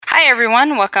Hi,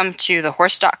 everyone. Welcome to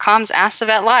TheHorse.com's Ask the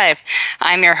Vet Live.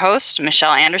 I'm your host,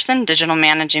 Michelle Anderson, Digital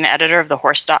Managing Editor of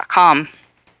TheHorse.com.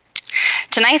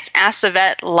 Tonight's Ask the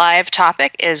Vet Live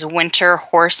topic is winter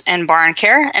horse and barn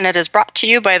care, and it is brought to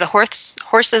you by the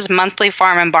Horse's monthly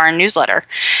Farm and Barn newsletter.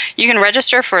 You can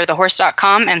register for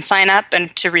TheHorse.com and sign up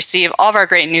and to receive all of our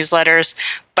great newsletters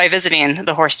by visiting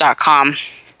TheHorse.com.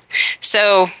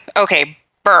 So, okay,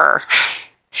 burr.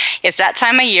 It's that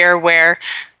time of year where,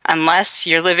 unless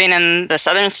you're living in the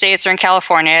southern states or in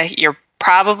California, you're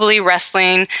probably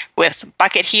wrestling with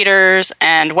bucket heaters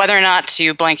and whether or not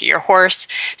to blanket your horse.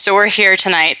 So we're here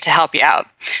tonight to help you out.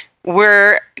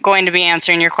 We're going to be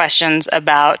answering your questions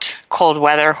about cold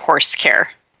weather horse care.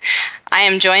 I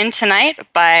am joined tonight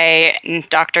by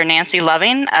Dr. Nancy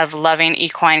Loving of Loving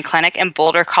Equine Clinic in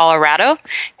Boulder, Colorado,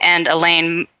 and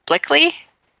Elaine Blickley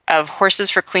of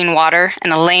Horses for Clean Water,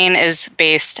 and Elaine is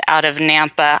based out of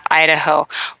Nampa, Idaho.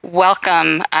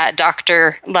 Welcome,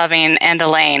 Dr. Loving and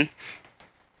Elaine.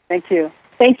 Thank you.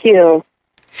 Thank you.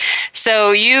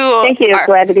 So Thank you.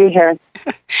 Glad to be here.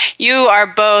 You are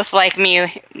both, like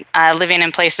me, living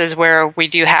in places where we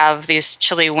do have these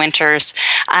chilly winters.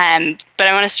 But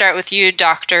I want to start with you,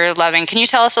 Dr. Loving. Can you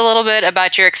tell us a little bit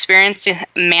about your experience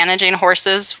managing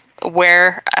horses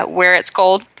where it's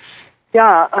cold?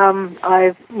 Yeah,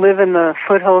 I live in the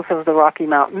foothills of the Rocky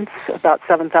Mountains, about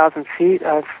 7,000 feet.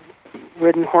 I've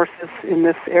ridden horses in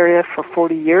this area for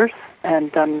 40 years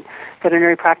and done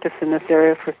veterinary practice in this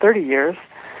area for 30 years.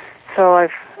 So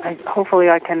hopefully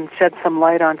I can shed some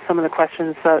light on some of the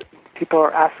questions that people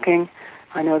are asking.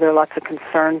 I know there are lots of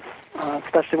concerns,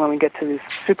 especially when we get to these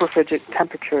super frigid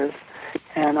temperatures.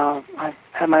 And I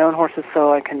have my own horses,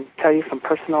 so I can tell you from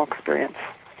personal experience.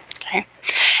 Okay.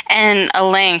 And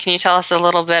Elaine, can you tell us a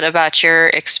little bit about your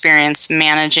experience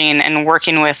managing and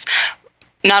working with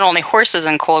not only horses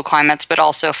in cold climates, but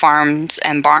also farms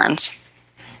and barns?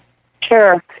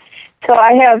 Sure. So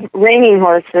I have reining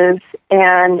horses,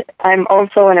 and I'm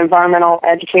also an environmental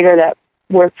educator that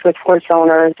works with horse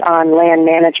owners on land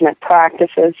management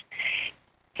practices.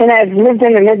 And I've lived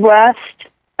in the Midwest,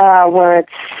 where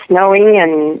it's snowy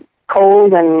and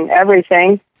cold and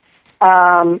everything,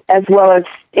 as well as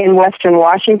in Western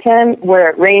Washington, where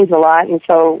it rains a lot. And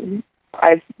so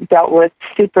I've dealt with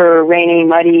super rainy,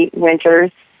 muddy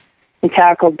winters and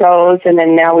tackled those. And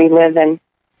then now we live in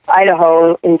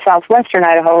Idaho, in southwestern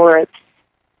Idaho, where it's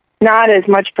not as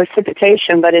much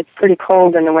precipitation, but it's pretty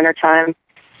cold in the wintertime.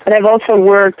 But I've also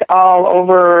worked all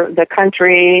over the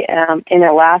country, in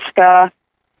Alaska,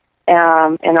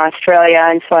 in Australia,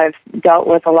 and so I've dealt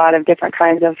with a lot of different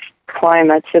kinds of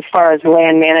climates as far as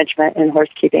land management and horse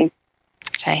keeping.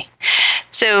 Okay.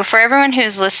 So for everyone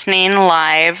who's listening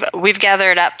live, we've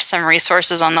gathered up some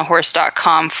resources on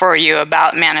thehorse.com for you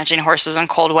about managing horses in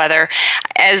cold weather.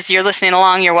 As you're listening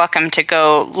along, you're welcome to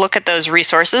go look at those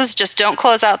resources. Just don't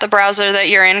close out the browser that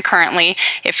you're in currently.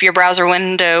 If your browser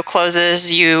window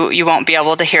closes, you won't be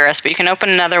able to hear us, but you can open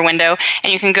another window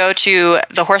and you can go to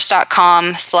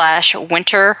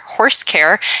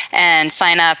thehorse.com/winterhorsecare and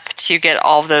sign up to get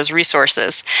all of those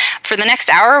resources. For the next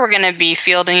hour, we're going to be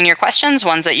fielding your questions,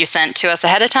 ones that you sent to us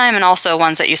ahead of time and also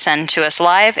ones that you send to us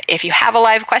live. If you have a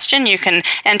live question, you can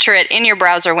enter it in your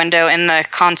browser window in the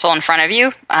console in front of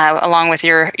you, along with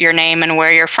your name and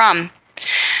where you're from.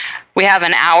 We have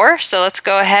an hour, so let's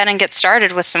go ahead and get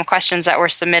started with some questions that were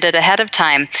submitted ahead of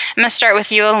time. I'm going to start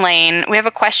with you, Elaine. We have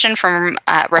a question from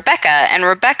Rebecca, and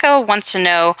Rebecca wants to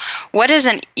know, what is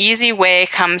an easy way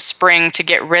come spring to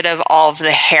get rid of all of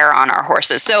the hair on our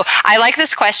horses? So I like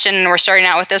this question, and we're starting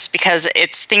out with this because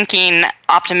it's thinking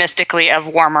optimistically of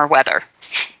warmer weather.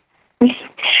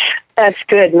 That's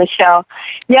good, Michelle.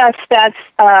 Yes,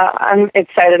 I'm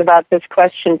excited about this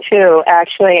question too,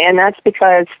 actually, and that's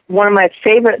because one of my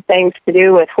favorite things to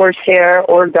do with horse hair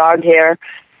or dog hair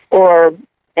or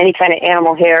any kind of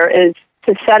animal hair is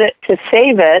to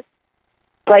save it,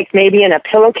 like maybe in a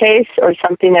pillowcase or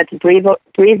something that's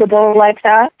breathable like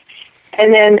that.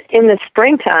 And then in the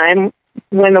springtime,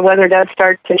 when the weather does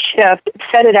start to shift,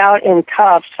 set it out in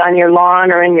tufts on your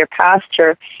lawn or in your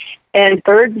pasture. And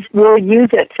birds will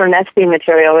use it for nesting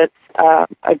material. It's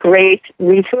a great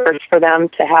resource for them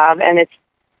to have. And it's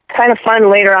kind of fun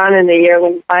later on in the year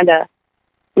when you find a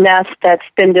nest that's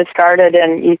been discarded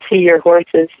and you see your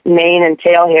horse's mane and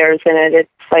tail hairs in it. It's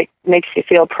like makes you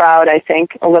feel proud, I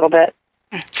think, a little bit.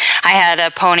 I had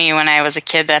a pony when I was a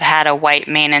kid that had a white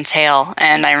mane and tail,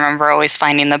 and I remember always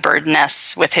finding the bird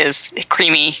nests with his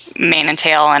creamy mane and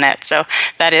tail in it. So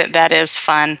that is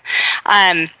fun.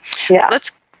 Yeah.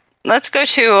 let's go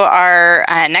to our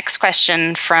next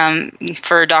question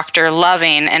for Dr.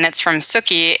 Loving, and it's from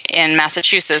Suki in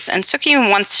Massachusetts. And Suki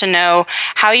wants to know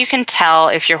how you can tell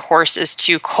if your horse is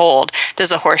too cold.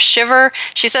 Does a horse shiver?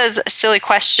 She says, silly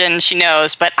question, she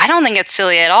knows, but I don't think it's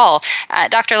silly at all.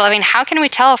 Dr. Loving, how can we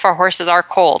tell if our horses are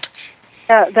cold?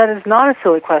 Yeah, that is not a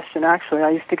silly question, actually. I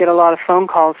used to get a lot of phone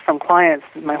calls from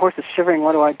clients. My horse is shivering,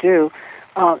 what do I do?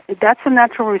 That's a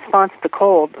natural response to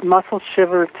cold. Muscles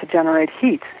shiver to generate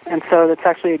heat, and so that's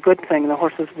actually a good thing. The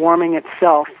horse is warming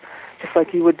itself, just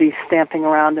like you would be stamping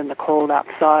around in the cold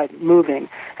outside, moving,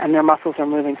 and their muscles are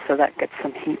moving, so that gets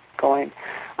some heat going.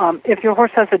 If your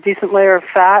horse has a decent layer of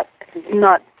fat,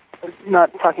 not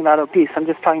talking about obese, I'm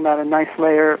just talking about a nice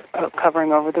layer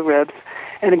covering over the ribs,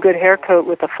 and a good hair coat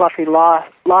with a fluffy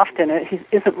loft in it, he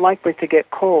isn't likely to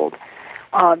get cold.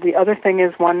 The other thing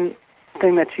is, one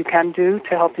thing that you can do to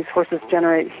help these horses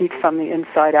generate heat from the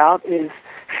inside out is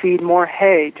feed more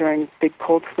hay during big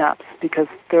cold snaps, because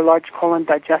their large colon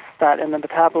digests that, and the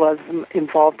metabolism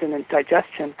involved in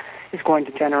digestion is going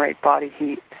to generate body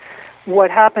heat. What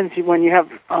happens when you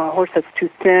have a horse that's too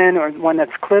thin, or one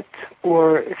that's clipped,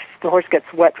 or if the horse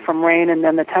gets wet from rain and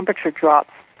then the temperature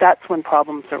drops, that's when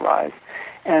problems arise,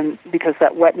 and because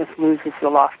that wetness loses the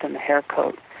loft in the hair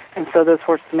coat. And so those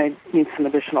horses may need some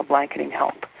additional blanketing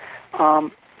help.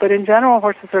 But in general,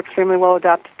 horses are extremely well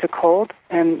adapted to cold,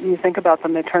 and you think about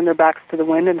them, they turn their backs to the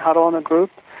wind and huddle in a group,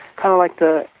 kind of like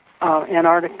the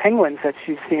Antarctic penguins that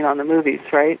you've seen on the movies,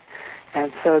 right?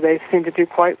 And so they seem to do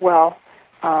quite well.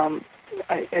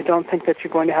 I don't think that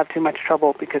you're going to have too much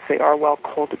trouble because they are well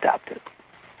cold adapted.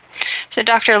 So,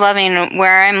 Dr. Loving,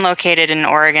 where I'm located in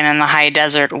Oregon in the high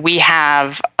desert, we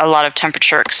have a lot of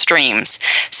temperature extremes.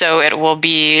 So it will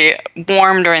be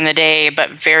warm during the day, but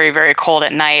very, very cold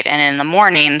at night and in the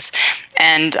mornings.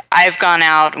 And I've gone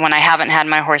out when I haven't had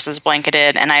my horses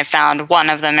blanketed, and I've found one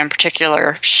of them in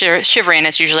particular shivering.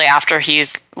 It's usually after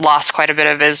he's lost quite a bit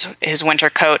of his winter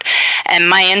coat. And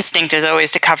my instinct is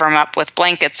always to cover him up with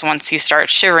blankets once he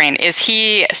starts shivering. Is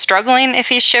he struggling if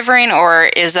he's shivering, or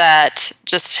is that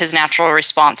just his natural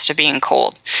response to being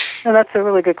cold? No, that's a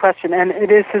really good question, and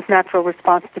it is his natural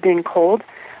response to being cold.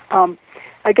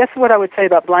 I guess what I would say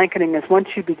about blanketing is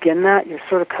once you begin that, you're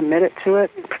sort of committed to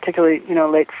it, particularly,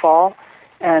 late fall,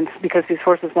 and because these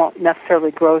horses won't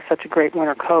necessarily grow such a great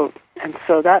winter coat. And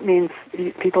so that means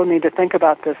people need to think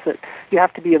about this, that you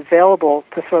have to be available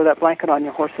to throw that blanket on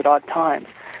your horse at odd times.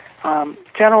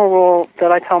 General rule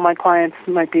that I tell my clients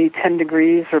might be 10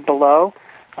 degrees or below.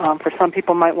 For some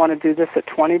people might want to do this at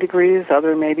 20 degrees.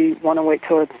 Others maybe want to wait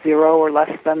till it's 0 or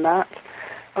less than that.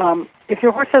 If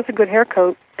your horse has a good hair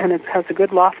coat and it has a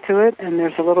good loft to it, and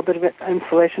there's a little bit of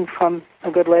insulation from a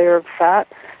good layer of fat,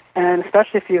 and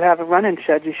especially if you have a run-in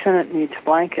shed, you shouldn't need to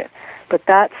blanket. But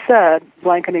that said,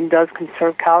 blanketing does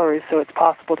conserve calories, so it's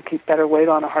possible to keep better weight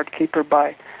on a hard keeper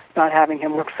by not having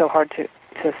him work so hard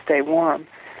to stay warm.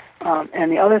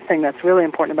 And the other thing that's really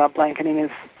important about blanketing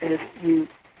is you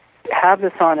have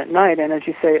this on at night, and as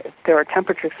you say, there are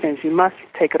temperature extremes. You must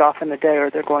take it off in the day or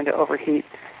they're going to overheat,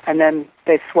 and then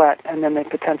they sweat, and then they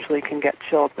potentially can get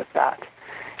chilled with that.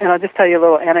 And I'll just tell you a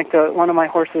little anecdote. One of my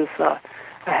horses, I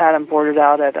had him boarded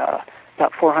out at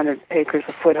about 400 acres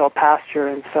of foothill pasture,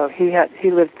 and so he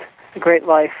lived a great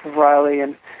life of Riley,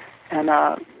 and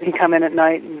he'd come in at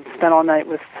night and spend all night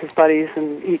with his buddies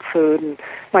and eat food. And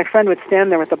my friend would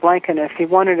stand there with a blanket, and if he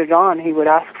wanted it on, he would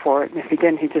ask for it. And if he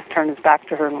didn't, he'd just turn his back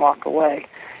to her and walk away.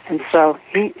 And so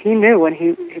he knew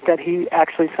that he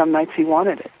actually some nights he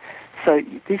wanted it. So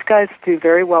these guys do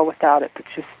very well without it, but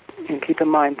just keep in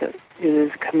mind that it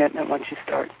is a commitment once you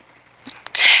start.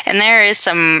 And there is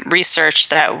some research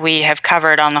that we have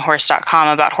covered on thehorse.com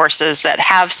about horses that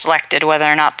have selected whether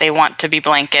or not they want to be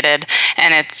blanketed,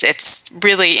 and it's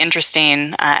really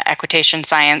interesting equitation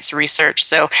science research.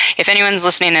 So if anyone's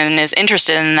listening and is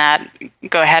interested in that,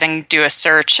 go ahead and do a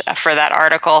search for that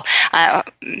article.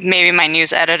 Maybe my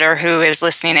news editor who is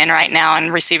listening in right now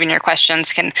and receiving your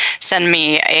questions can send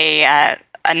me a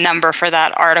number for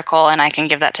that article, and I can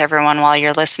give that to everyone while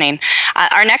you're listening.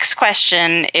 Our next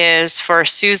question is from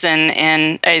Susan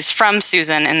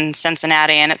in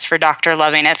Cincinnati, and it's for Dr.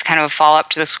 Loving. It's kind of a follow-up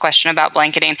to this question about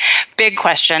blanketing. Big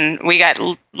question. We got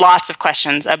lots of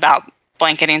questions about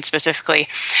blanketing specifically.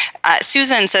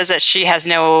 Susan says that she has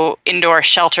no indoor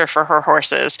shelter for her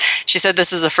horses. She said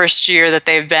this is the first year that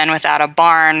they've been without a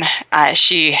barn.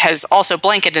 She has also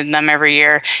blanketed them every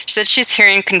year. She said she's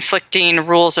hearing conflicting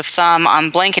rules of thumb on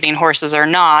blanketing horses or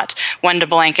not, when to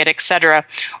blanket, etc.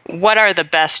 What are the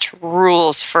best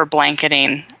rules for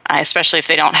blanketing, especially if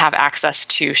they don't have access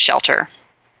to shelter?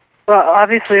 Well,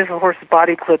 obviously, if a horse is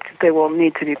body clipped, they will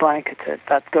need to be blanketed.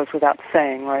 That goes without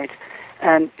saying, right?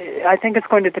 And I think it's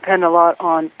going to depend a lot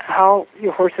on how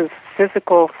your horse's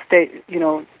physical state,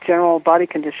 general body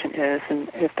condition is. And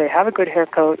if they have a good hair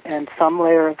coat and some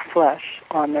layer of flesh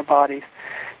on their bodies,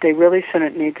 they really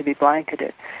shouldn't need to be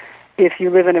blanketed. If you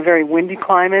live in a very windy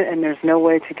climate and there's no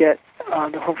way to get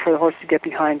for the horse to get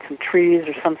behind some trees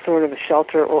or some sort of a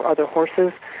shelter or other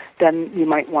horses, then you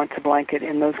might want to blanket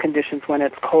in those conditions when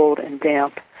it's cold and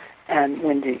damp and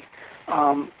windy.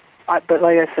 But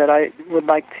like I said, I would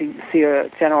like to see a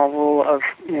general rule of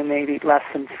maybe less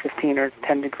than 15 or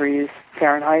 10 degrees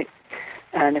Fahrenheit.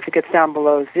 And if it gets down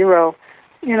below zero,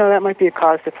 that might be a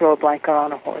cause to throw a blanket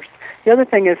on a horse. The other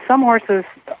thing is some horses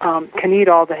can eat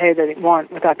all the hay that they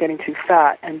want without getting too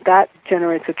fat, and that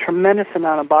generates a tremendous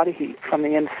amount of body heat from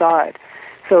the inside.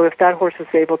 So if that horse is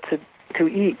able to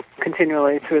eat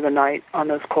continually through the night on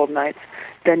those cold nights,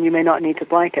 then you may not need to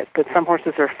blanket. But some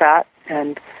horses are fat,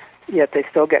 and yet they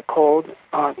still get cold,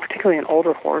 particularly an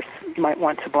older horse. You might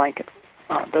want to blanket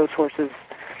those horses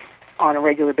on a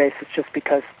regular basis just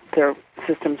because their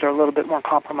systems are a little bit more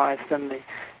compromised than the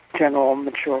general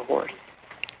mature horse.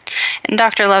 And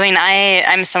Dr. Loving,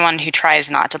 I'm someone who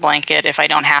tries not to blanket if I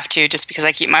don't have to, just because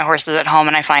I keep my horses at home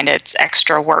and I find it's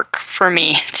extra work for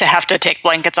me to have to take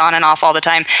blankets on and off all the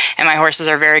time. And my horses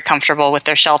are very comfortable with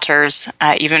their shelters,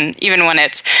 even when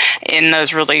it's in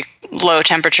those really low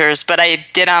temperatures. But I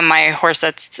did on my horse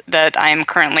that I'm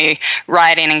currently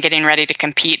riding and getting ready to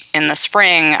compete in the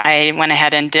spring, I went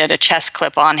ahead and did a chest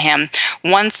clip on him.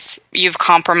 Once you've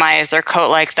compromised their coat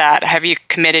like that, have you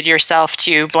committed yourself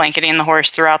to blanketing the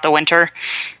horse throughout the winter?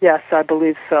 Yes, I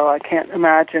believe so. I can't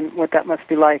imagine what that must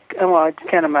be like. Well, I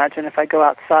can't imagine if I go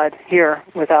outside here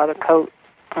without a coat.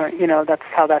 That's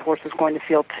how that horse is going to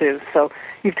feel too. So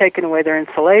you've taken away their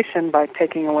insulation by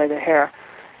taking away the hair,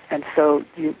 and so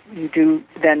you do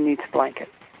then need to blanket.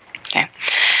 Okay.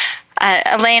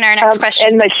 Elaine, our next question.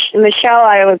 And Michelle,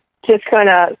 I was just going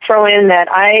to throw in that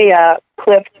I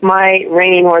clipped my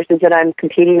reining horses that I'm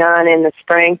competing on in the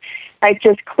spring. I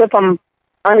just clip them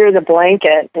under the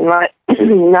blanket and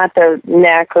not their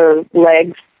neck or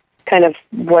legs, kind of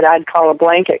what I'd call a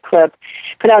blanket clip.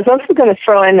 But I was also going to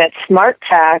throw in that Smart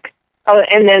Pack. Oh,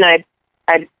 and then I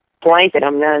blanket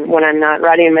them then when I'm not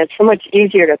riding them. It's so much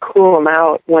easier to cool them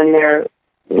out when they're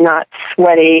not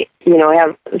sweaty,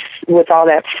 with all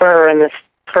that fur, and the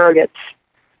fur gets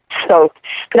soaked.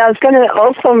 But I was going to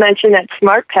also mention that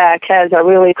Smart Pack has a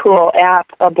really cool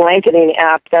app, a blanketing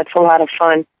app that's a lot of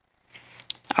fun.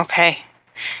 Okay.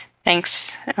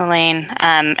 Thanks, Elaine.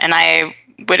 And I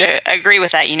would agree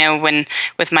with that. When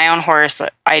with my own horse,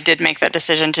 I did make that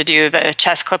decision to do the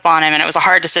chest clip on him, and it was a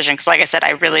hard decision because, like I said,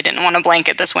 I really didn't want to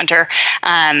blanket this winter.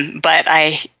 But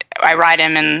I ride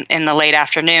him in the late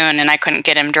afternoon, and I couldn't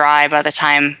get him dry by the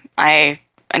time I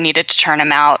needed to turn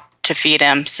him out to feed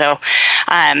him. So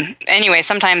anyway,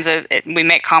 sometimes we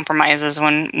make compromises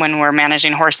when we're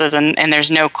managing horses, and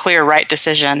there's no clear right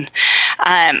decision.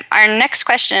 Our next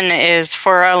question is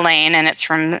for Elaine, and it's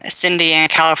from Cindy in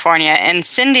California. And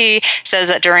Cindy says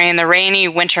that during the rainy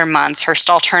winter months, her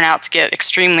stall turnouts get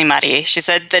extremely muddy. She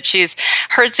said that she's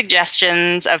heard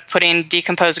suggestions of putting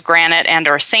decomposed granite and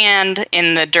or sand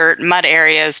in the dirt mud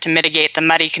areas to mitigate the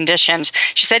muddy conditions.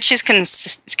 She said she's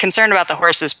concerned about the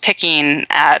horses picking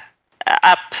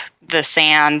up the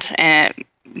sand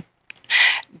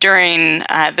during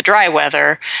the dry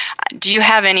weather. Do you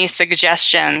have any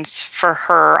suggestions for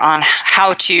her on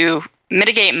how to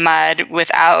mitigate mud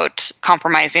without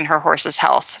compromising her horse's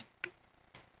health?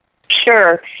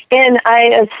 Sure. And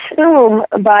I assume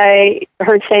by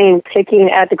her saying picking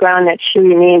at the ground that she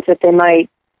means that they might,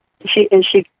 is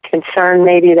she concerned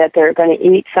maybe that they're going to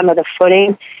eat some of the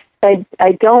footing? I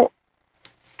don't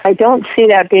see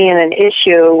that being an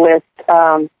issue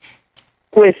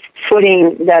with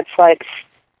footing that's like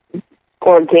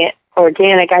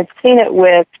organic. I've seen it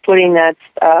with footing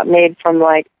that's made from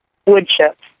like wood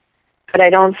chips, but I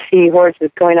don't see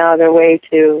horses going out of their way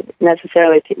to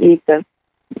necessarily to eat the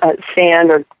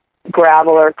sand or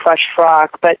gravel or crushed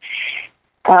rock. But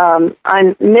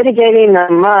on mitigating the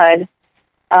mud,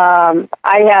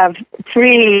 I have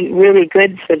 3 really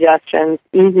good suggestions,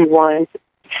 easy ones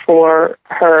for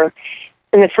her.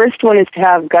 And the first one is to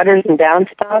have gutters and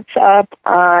downspouts up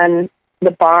on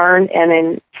the barn and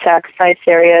in sacrifice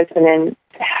areas and in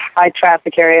high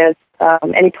traffic areas,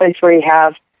 any place where you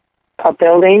have a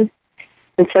building.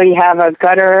 And so you have a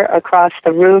gutter across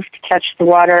the roof to catch the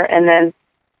water, and then,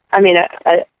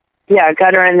 a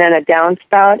gutter and then a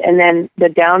downspout, and then the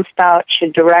downspout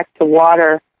should direct the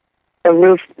water, the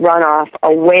roof runoff,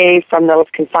 away from those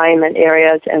confinement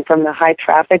areas and from the high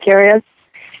traffic areas.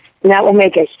 And that will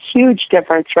make a huge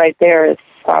difference right there as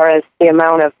far as the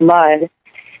amount of mud.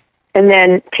 And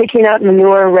then picking up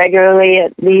manure regularly,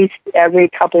 at least every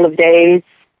couple of days,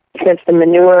 because the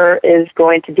manure is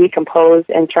going to decompose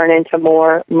and turn into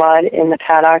more mud in the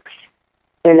paddocks,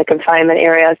 in the confinement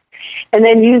areas. And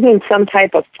then using some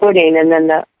type of footing, and then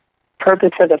the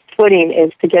purpose of the footing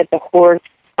is to get the horse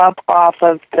up off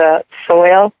of the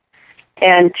soil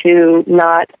and to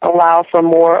not allow for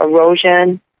more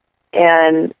erosion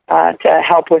and to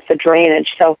help with the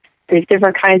drainage. So there's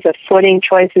different kinds of footing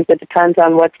choices. It depends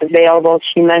on what's available.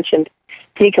 She mentioned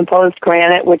decomposed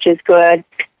granite, which is good,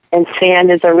 and sand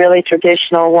is a really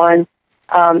traditional one.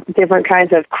 Different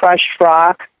kinds of crushed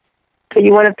rock. So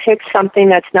you want to pick something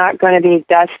that's not going to be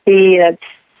dusty, that's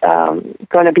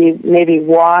going to be maybe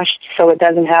washed so it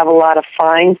doesn't have a lot of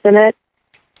fines in it.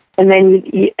 And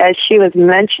then, as she was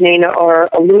mentioning or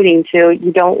alluding to,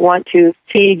 you don't want to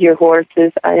feed your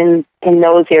horses in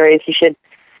those areas. You should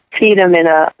feed them in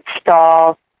a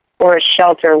stall or a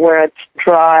shelter where it's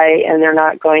dry and they're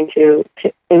not going to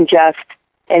ingest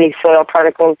any soil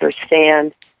particles or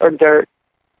sand or dirt.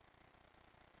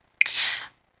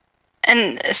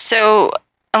 And so,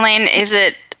 Elaine,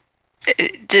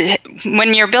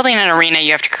 when you're building an arena,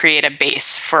 you have to create a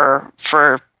base for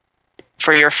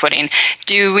your footing.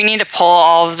 Do we need to pull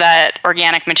all of that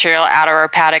organic material out of our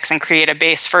paddocks and create a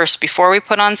base first before we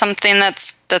put on something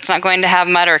that's not going to have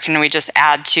mud, or can we just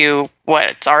add to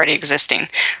what's already existing?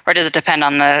 Or does it depend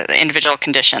on the individual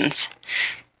conditions?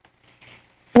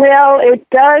 Well, it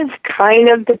does kind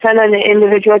of depend on the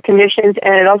individual conditions,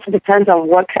 and it also depends on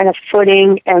what kind of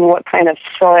footing and what kind of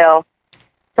soil.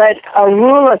 But a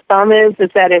rule of thumb is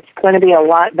that it's going to be a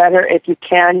lot better if you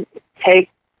can take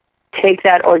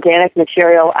that organic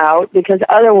material out, because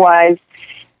otherwise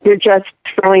you're just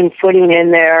throwing footing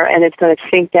in there and it's going to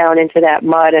sink down into that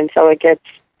mud until it gets,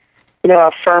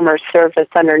 a firmer surface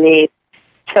underneath.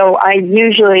 So I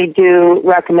usually do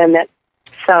recommend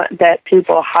that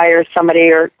people hire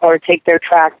somebody or take their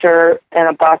tractor and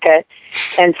a bucket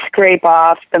and scrape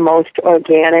off the most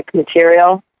organic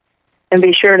material and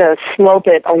be sure to slope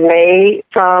it away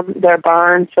from their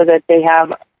barn so that they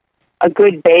have a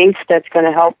good base that's going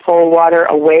to help pull water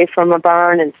away from a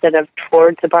barn instead of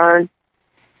towards the barn,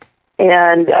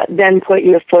 and then put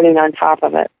your footing on top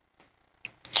of it.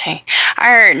 Okay.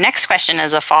 Our next question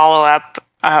is a follow-up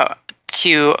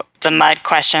to the mud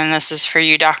question. This is for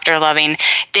you, Dr. Loving.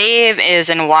 Dave is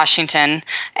in Washington,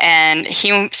 and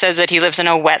he says that he lives in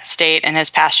a wet state, and his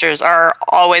pastures are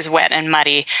always wet and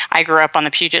muddy. I grew up on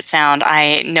the Puget Sound.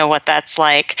 I know what that's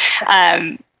like.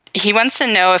 He wants to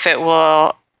know if it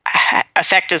will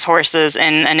affect his horses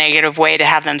in a negative way to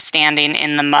have them standing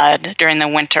in the mud during the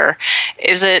winter.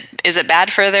 Is it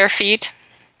bad for their feet?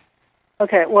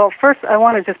 Okay, well, first I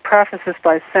want to just preface this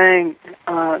by saying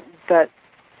that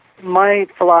my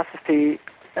philosophy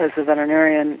as a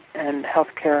veterinarian and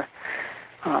healthcare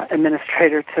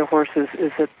administrator to horses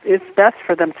is that it's best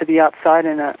for them to be outside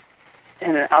in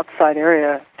an outside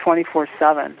area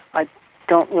 24/7. I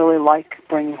don't really like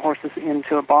bringing horses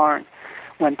into a barn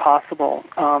when possible.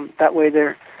 That way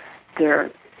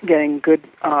they're getting good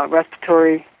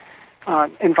respiratory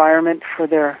environment for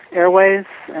their airways,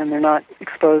 and they're not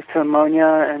exposed to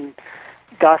ammonia and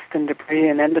dust and debris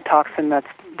and endotoxin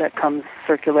that comes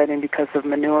circulating because of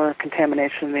manure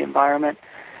contamination in the environment.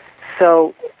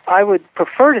 So I would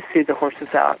prefer to see the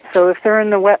horses out. So if they're in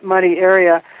the wet, muddy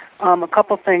area, a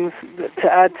couple things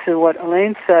to add to what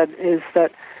Elaine said is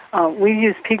that we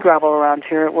use pea gravel around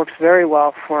here. It works very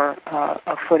well for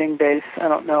a footing base. I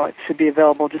don't know, it should be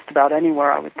available just about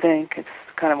anywhere, I would think. It's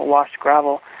kind of a washed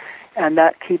gravel. And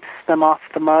that keeps them off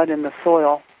the mud and the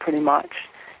soil pretty much,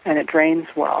 and it drains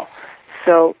well.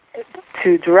 So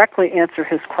to directly answer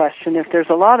his question, if there's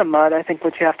a lot of mud, I think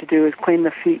what you have to do is clean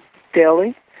the feet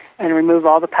daily and remove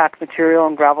all the packed material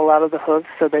and gravel out of the hooves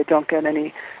so they don't get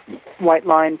any white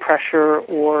line pressure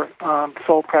or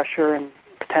sole pressure and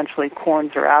potentially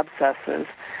corns or abscesses.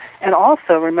 And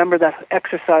also remember that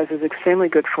exercise is extremely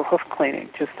good for hoof cleaning,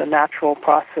 just the natural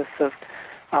process of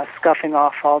scuffing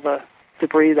off all the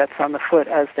debris that's on the foot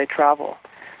as they travel.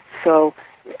 So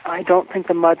I don't think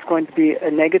the mud's going to be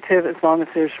a negative as long as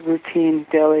there's routine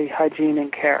daily hygiene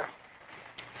and care.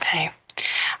 Okay.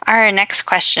 Our next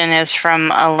question is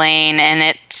from Elaine,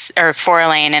 for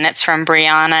Elaine, and it's from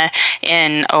Brianna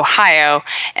in Ohio.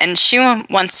 And she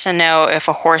wants to know if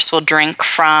a horse will drink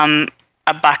from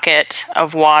a bucket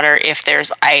of water if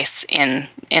there's ice in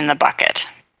the bucket.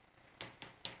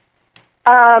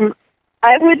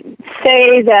 I would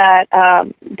say that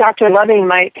Dr. Loving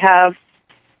might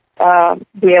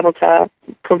be able to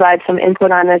provide some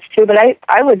input on this too, but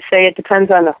I would say it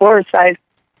depends on the horse. I've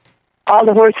all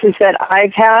the horses that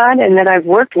I've had and that I've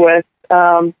worked with,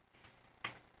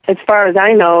 as far as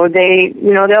I know,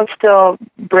 they'll still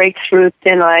break through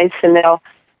thin ice, and they'll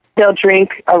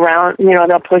drink around.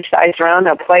 They'll push the ice around.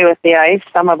 They'll play with the ice.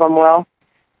 Some of them will.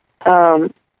 I'll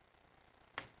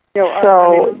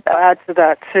add to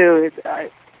that too.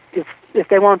 If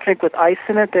they won't drink with ice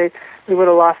in it, we would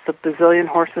have lost a bazillion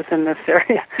horses in this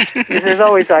area. Because there's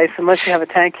always ice unless you have a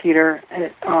tank heater.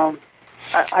 And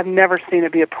I've never seen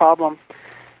it be a problem.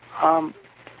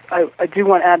 I do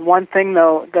want to add one thing,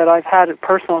 though, that I've had a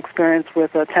personal experience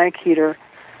with a tank heater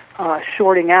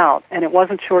shorting out, and it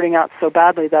wasn't shorting out so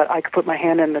badly that I could put my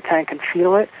hand in the tank and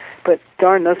feel it, but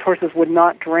darn, those horses would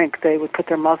not drink. They would put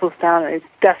their muzzles down, and they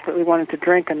desperately wanted to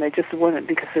drink, and they just wouldn't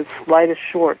because it's light as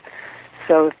short.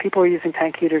 So if people are using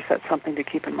tank heaters, that's something to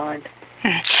keep in mind.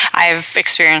 I've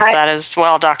experienced that as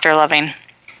well, Dr. Loving.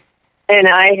 And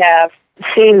I have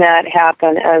seen that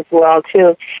happen as well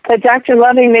too. But Dr.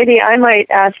 Loving, maybe I might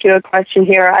ask you a question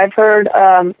here. I've heard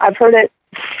it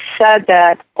said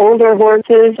that older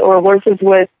horses or horses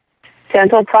with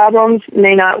dental problems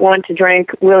may not want to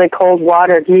drink really cold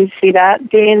water. Do you see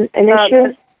that being an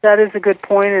issue? That is a good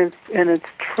point, and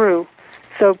it's true.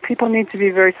 So people need to be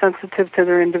very sensitive to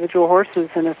their individual horses,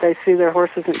 and if they see their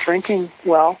horse isn't drinking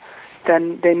well,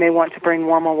 then they may want to bring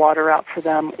warmer water out for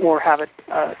them or have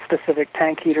a specific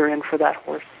tank heater in for that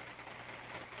horse.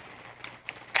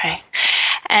 Okay.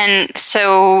 And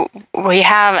so we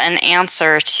have an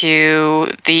answer to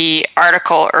the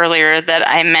article earlier that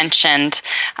I mentioned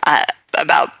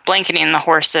about blanketing the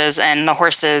horses and the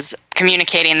horses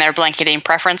communicating their blanketing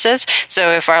preferences.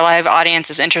 So if our live audience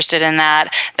is interested in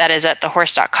that, that is at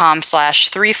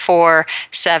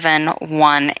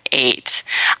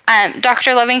thehorse.com/34718.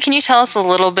 Dr. Loving, can you tell us a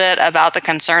little bit about the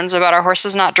concerns about our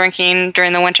horses not drinking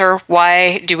during the winter?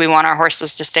 Why do we want our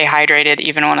horses to stay hydrated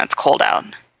even when it's cold out?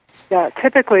 Yeah,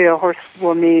 typically a horse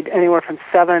will need anywhere from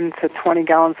 7 to 20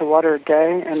 gallons of water a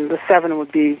day, and the 7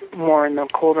 would be more in the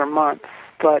colder months.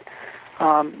 But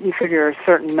you figure a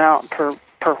certain amount per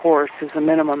horse is the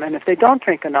minimum, and if they don't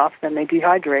drink enough, then they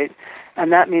dehydrate,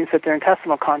 and that means that their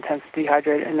intestinal contents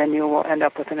dehydrate, and then you will end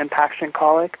up with an impaction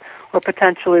colic, or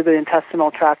potentially the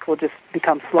intestinal tract will just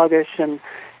become sluggish and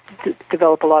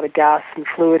develop a lot of gas and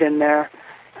fluid in there,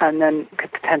 and then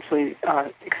could potentially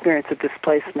experience a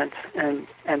displacement and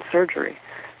surgery.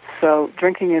 So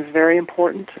drinking is very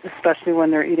important, especially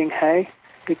when they're eating hay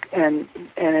and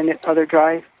in other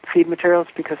dry feed materials,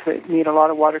 because they need a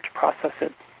lot of water to process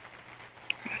it.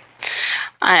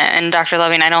 And Dr.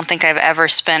 Loving, I don't think I've ever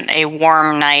spent a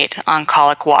warm night on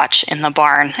colic watch in the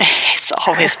barn. It's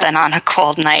always been on a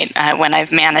cold night when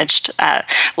I've managed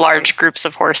large groups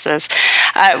of horses.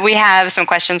 We have some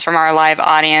questions from our live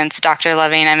audience. Dr.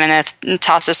 Loving, I'm going to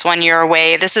toss this one your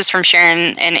way. This is from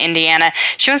Sharon in Indiana.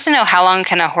 She wants to know, how long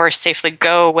can a horse safely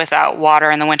go without water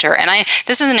in the winter? And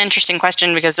this is an interesting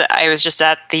question because I was just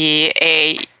at the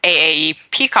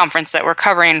AAEP conference that we're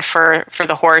covering for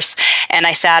the horse, and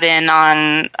I sat in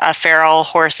on a feral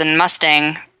horse and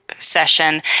Mustang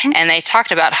session, and they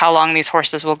talked about how long these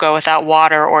horses will go without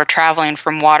water or traveling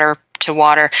from water to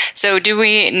water. So do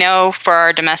we know for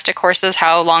our domestic horses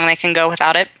how long they can go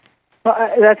without it? Well,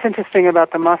 that's interesting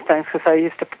about the Mustangs, because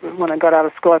when I got out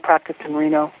of school, I practiced in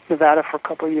Reno, Nevada for a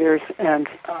couple of years, and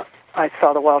I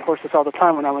saw the wild horses all the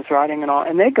time when I was riding and all,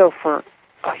 and they go for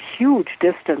a huge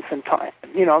distance in time.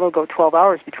 They'll go 12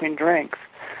 hours between drinks.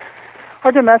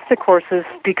 Our domestic horses,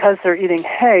 because they're eating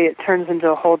hay, it turns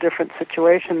into a whole different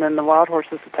situation than the wild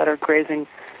horses that are grazing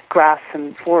grass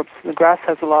and forbs. The grass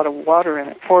has a lot of water in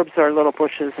it. Forbs are little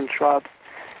bushes and shrubs.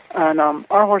 And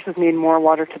our horses need more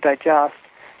water to digest.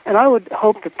 And I would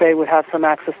hope that they would have some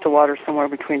access to water somewhere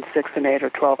between 6 and 8 or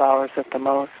 12 hours at the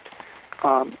most,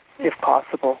 if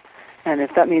possible. And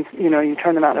if that means, you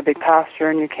turn them out in a big pasture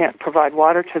and you can't provide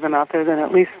water to them out there, then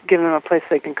at least give them a place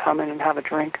they can come in and have a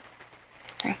drink.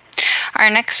 Our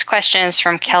next question is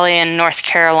from Kelly in North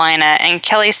Carolina, and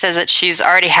Kelly says that she's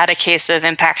already had a case of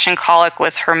impaction colic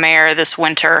with her mare this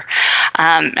winter,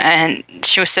 and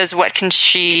she says, what can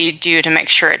she do to make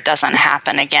sure it doesn't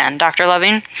happen again? Dr.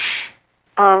 Loving?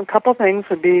 A couple things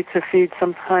would be to feed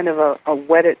some kind of a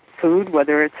wetted food,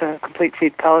 whether it's a complete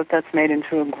feed pellet that's made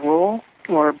into a gruel,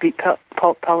 or beet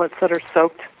pulp pellets that are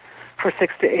soaked for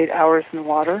 6 to 8 hours in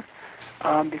water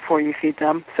before you feed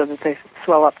them, so that they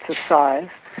swell up to size.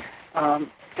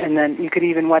 And then you could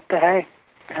even wet the hay,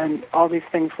 and all these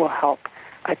things will help.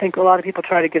 I think a lot of people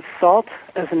try to give salt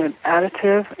as an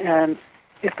additive, and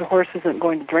if the horse isn't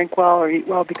going to drink well or eat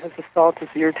well because the salt is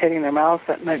irritating their mouths,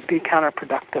 that might be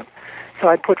counterproductive. So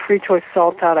I'd put free choice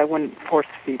salt out. I wouldn't force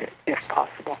feed it if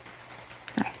possible.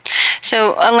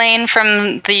 So, Elaine,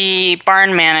 from the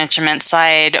barn management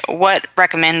side, what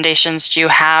recommendations do you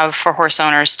have for horse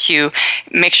owners to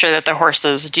make sure that the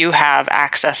horses do have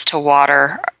access to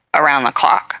water around the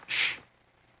clock?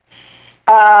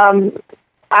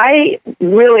 I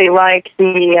really like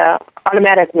the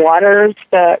automatic waters,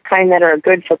 the kind that are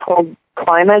good for cold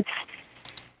climates.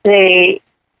 We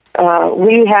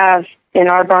have in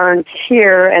our barns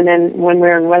here, and then when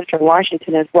we're in Western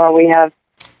Washington as well, we have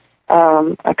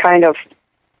a kind of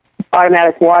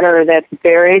automatic water that's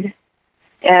buried,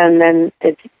 and then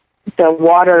the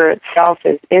water itself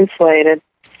is insulated.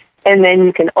 And then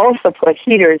you can also put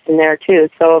heaters in there too.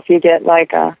 So if you get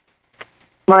like a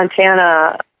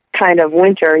Montana kind of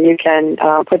winter, you can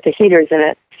put the heaters in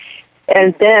it.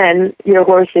 And then your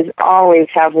horses always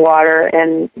have water,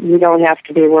 and you don't have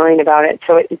to be worrying about it.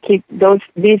 So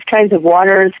these kinds of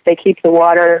waters, they keep the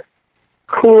water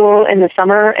cool in the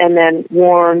summer and then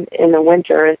warm in the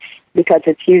winter. It's because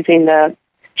it's using the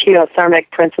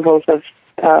geothermic principles of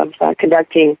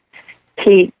conducting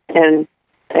heat and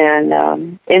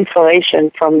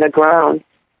insulation from the ground.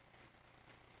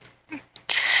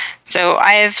 So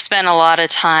I've spent a lot of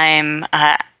time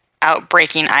out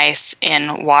breaking ice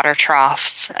in water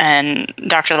troughs. And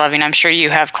Dr. Loving, I'm sure you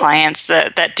have clients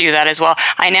that do that as well.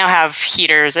 I now have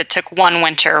heaters. It took one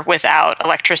winter without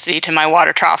electricity to my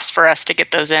water troughs for us to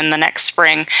get those in the next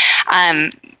spring.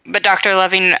 But Dr.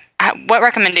 Loving, what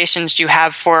recommendations do you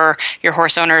have for your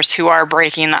horse owners who are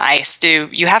breaking the ice? Do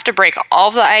you have to break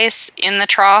all the ice in the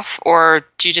trough, or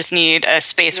do you just need a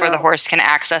space where the horse can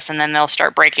access and then they'll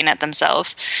start breaking it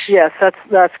themselves? Yes,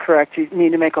 that's correct. You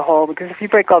need to make a hole, because if you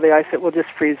break all the ice, it will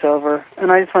just freeze over.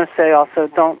 And I just want to say also,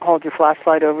 don't hold your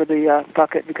flashlight over the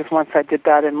bucket, because once I did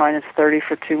that in minus 30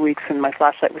 for 2 weeks, and my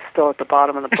flashlight was still at the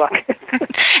bottom of the bucket.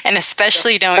 And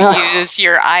especially don't use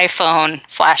your iPhone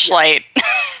flashlight.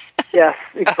 Yes,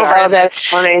 exactly. Oh, that's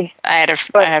funny. I had a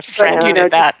friend who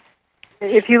did that.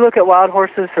 If you look at wild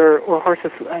horses or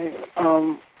horses,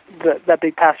 that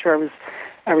big pasture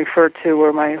I referred to,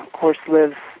 where my horse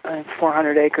lives,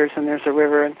 400 acres, and there's a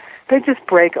river, and they just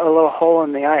break a little hole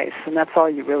in the ice, and that's all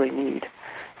you really need,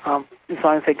 as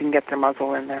long as they can get their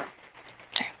muzzle in there.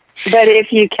 But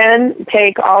if you can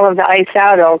take all of the ice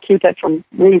out, it'll keep it from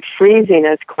refreezing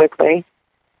as quickly.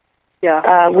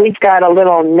 Yeah. We've got a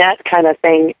little net kind of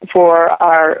thing for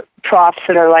our troughs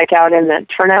that are like out in the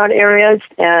turnout areas,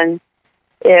 and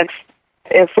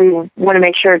if we want to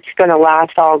make sure it's going to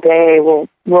last all day,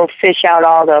 we'll fish out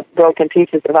all the broken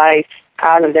pieces of ice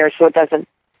out of there so it doesn't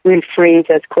refreeze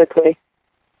as quickly.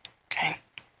 Okay.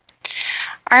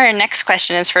 Our next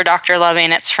question is for Dr.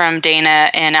 Loving. It's from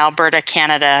Dana in Alberta,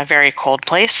 Canada, a very cold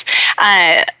place.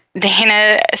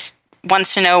 Dana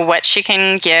wants to know what she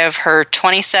can give her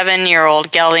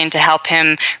 27-year-old gelding to help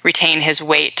him retain his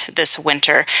weight this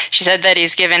winter. She said that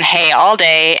he's given hay all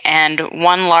day and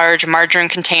one large margarine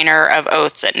container of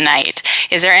oats at night.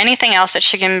 Is there anything else that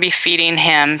she can be feeding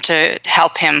him to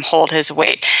help him hold his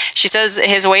weight? She says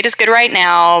his weight is good right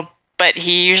now, but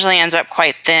he usually ends up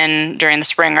quite thin during the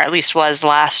spring, or at least was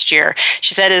last year.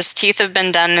 She said his teeth have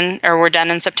been were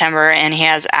done in September, and he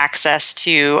has access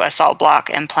to a salt block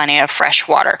and plenty of fresh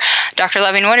water. Dr.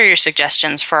 Loving, what are your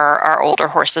suggestions for our older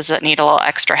horses that need a little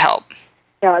extra help?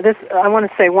 Yeah, I want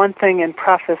to say one thing in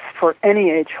preface for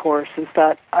any age horse is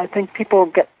that I think people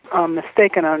get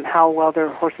mistaken on how well their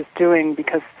horse is doing,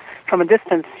 because from a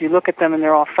distance you look at them and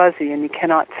they're all fuzzy and you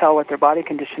cannot tell what their body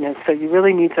condition is. So you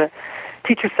really need to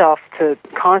teach yourself to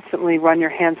constantly run your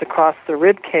hands across the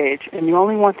rib cage, and you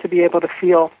only want to be able to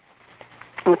feel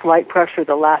with light pressure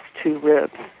the last two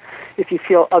ribs. If you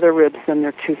feel other ribs, then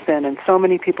they're too thin. And so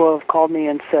many people have called me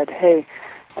and said, hey,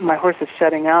 my horse is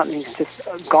shedding out and he's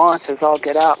just gaunt as all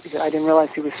get out, because I didn't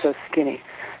realize he was so skinny.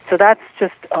 So that's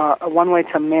just one way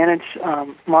to manage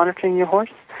monitoring your horse.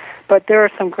 But there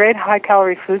are some great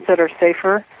high-calorie foods that are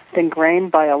safer than grain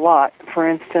by a lot. For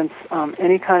instance,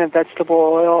 any kind of vegetable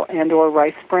oil and or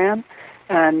rice bran,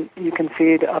 and you can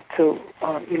feed up to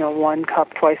 1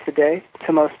 cup twice a day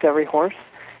to most every horse,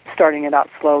 starting it out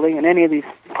slowly. And any of these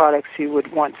products you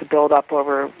would want to build up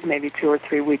over maybe 2 or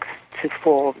 3 weeks to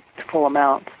full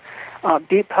amounts.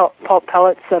 Beet pulp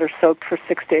pellets that are soaked for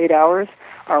 6 to 8 hours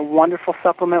are a wonderful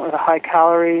supplement with a high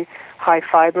calorie, high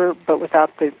fiber, but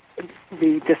without the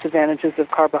disadvantages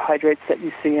of carbohydrates that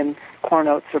you see in corn,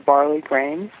 oats, or barley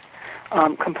grains.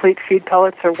 Complete feed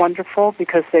pellets are wonderful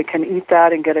because they can eat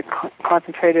that and get a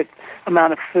concentrated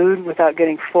amount of food without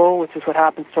getting full, which is what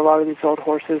happens to a lot of these old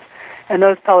horses. And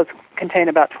those pellets contain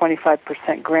about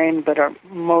 25% grain, but are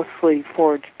mostly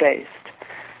forage-based.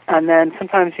 And then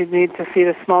sometimes you need to feed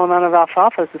a small amount of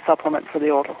alfalfa as a supplement for the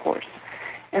older horse.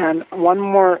 And one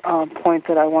more point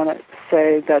that I want to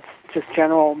say that's just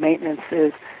general maintenance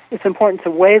is it's important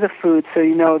to weigh the food so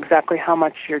you know exactly how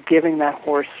much you're giving that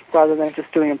horse rather than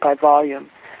just doing it by volume,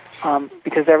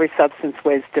 because every substance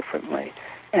weighs differently.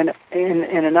 And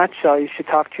in a nutshell, you should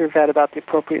talk to your vet about the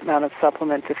appropriate amount of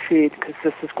supplement to feed, because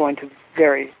this is going to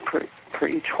vary for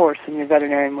each horse, and your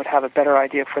veterinarian would have a better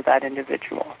idea for that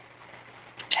individual.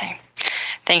 Okay.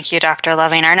 Thank you, Dr.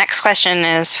 Loving. Our next question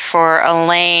is for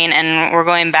Elaine, and we're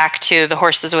going back to the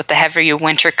horses with the heavy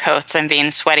winter coats and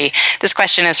being sweaty. This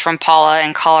question is from Paula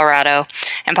in Colorado,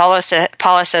 and Paula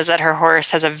says that her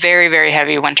horse has a very, very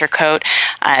heavy winter coat.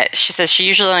 She says she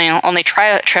usually only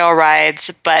trail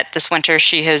rides, but this winter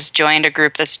she has joined a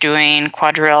group that's doing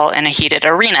quadrille in a heated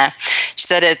arena. She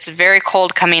said it's very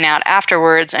cold coming out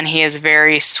afterwards, and he is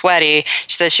very sweaty.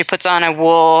 She says she puts on a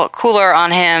wool cooler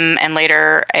on him and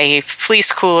later a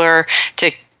fleece cooler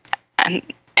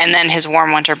and then his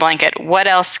warm winter blanket. What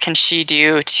else can she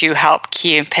do to help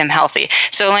keep him healthy?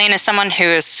 So Elaine, as someone who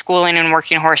is schooling and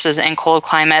working horses in cold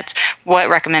climates, what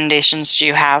recommendations do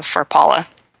you have for Paula?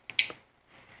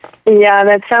 Yeah,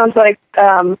 that sounds like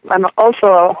I'm also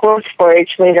a horse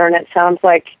 4-H leader, and it sounds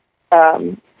like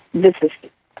this is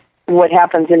what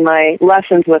happens in my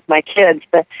lessons with my kids.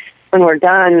 But when we're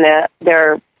done,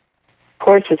 their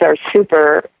horses are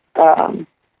super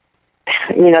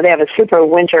they have a super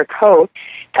winter coat,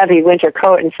 heavy winter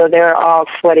coat, and so they're all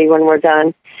sweaty when we're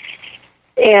done.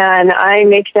 And I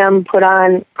make them put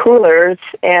on coolers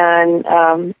and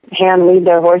hand lead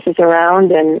their horses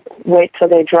around and wait till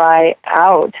they dry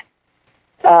out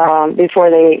before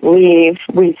they leave.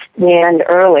 We end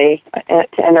early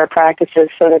to end our practices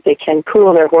so that they can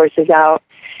cool their horses out.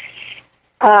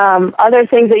 Other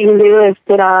things that you can do is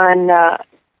put on,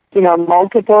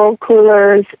 multiple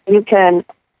coolers. You can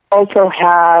also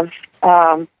have,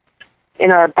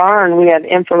 in our barn, we have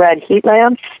infrared heat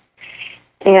lamps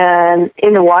and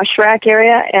in the wash rack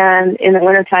area, and in the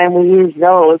wintertime we use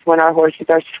those when our horses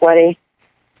are sweaty.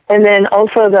 And then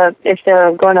also if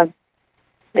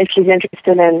she's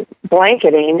interested in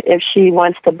blanketing, if she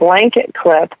wants to blanket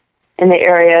clip in the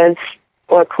areas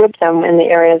or clip them in the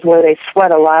areas where they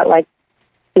sweat a lot, like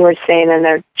you were saying in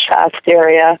their chest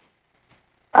area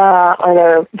or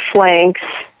their flanks,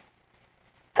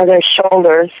 or their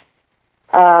shoulders,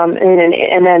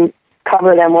 and then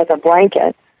cover them with a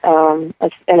blanket. And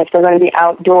if they're going to be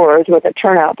outdoors with a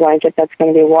turnout blanket, that's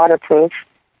going to be waterproof.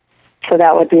 So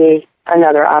that would be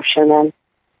another option then.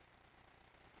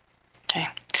 Okay.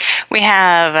 We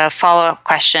have a follow-up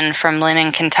question from Lynn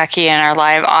in Kentucky in our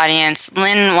live audience.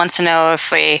 Lynn wants to know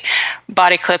if a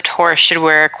body-clipped horse should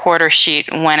wear a quarter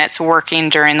sheet when it's working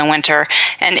during the winter,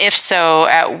 and if so,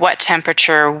 at what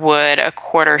temperature would a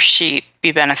quarter sheet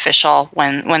be beneficial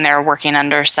when they're working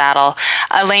under saddle?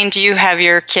 Elaine, do you have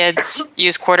your kids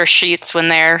use quarter sheets when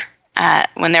they're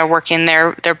working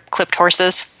their clipped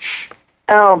horses?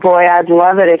 Oh, boy, I'd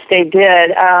love it if they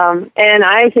did. And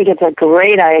I think it's a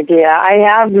great idea. I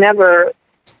have never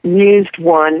used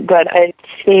one, but it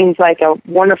seems like a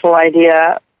wonderful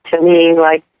idea to me.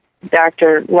 Like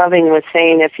Dr. Loving was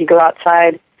saying, if you go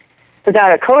outside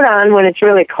without a coat on when it's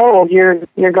really cold, you're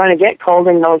going to get cold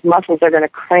and those muscles are going to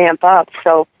cramp up.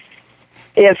 So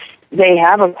if they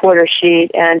have a quarter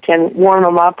sheet and can warm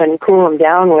them up and cool them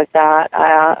down with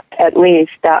that, at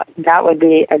least that would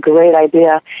be a great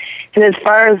idea. And as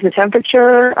far as the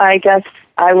temperature, I guess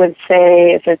I would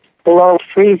say if it's below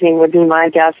freezing would be my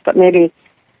guess, but maybe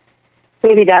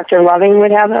Dr. Loving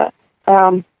would have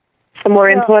some more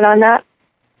input on that.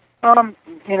 I'm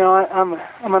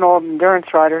an old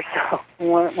endurance rider, so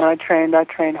when I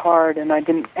trained hard, and I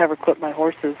didn't ever clip my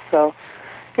horses, so.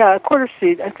 Yeah, a quarter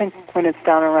sheet, I think when it's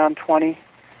down around 20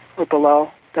 or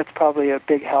below, that's probably a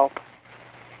big help.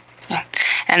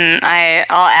 And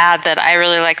I'll add that I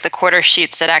really like the quarter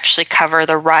sheets that actually cover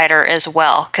the rider as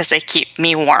well, because they keep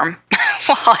me warm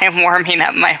while I'm warming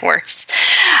up my horse.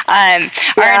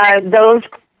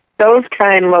 Those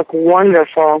kind look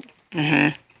wonderful.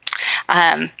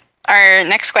 Mm-hmm. Our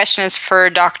next question is for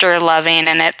Dr. Loving,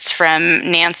 and it's from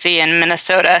Nancy in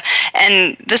Minnesota.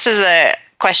 And this is a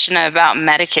question about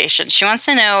medication. She wants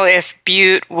to know if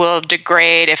bute will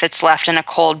degrade if it's left in a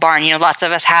cold barn. Lots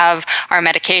of us have our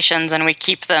medications and we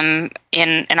keep them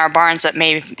in our barns that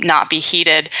may not be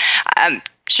heated.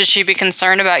 Should she be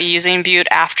concerned about using bute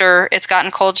after it's gotten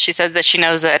cold? She said that she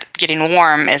knows that getting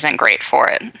warm isn't great for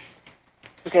it.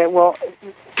 Okay, well,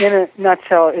 in a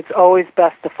nutshell, it's always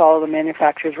best to follow the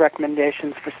manufacturer's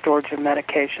recommendations for storage of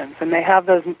medications. And they have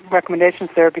those recommendations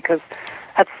there because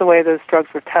that's the way those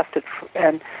drugs were tested.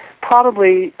 And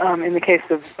probably in the case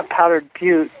of a powdered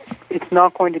bute, it's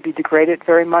not going to be degraded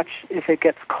very much if it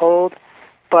gets cold,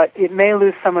 but it may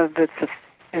lose some of its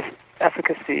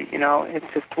efficacy. It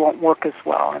just won't work as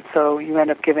well. And so you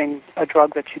end up giving a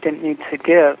drug that you didn't need to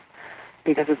give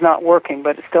because it's not working,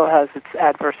 but it still has its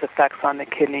adverse effects on the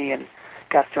kidney and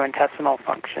gastrointestinal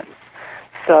functions.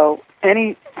 So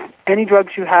any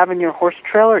drugs you have in your horse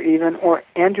trailer even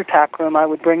and your tack room, I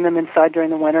would bring them inside during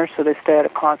the winter so they stay at a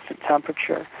constant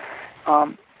temperature.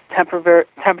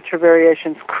 Temperature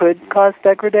variations could cause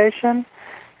degradation,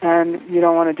 and you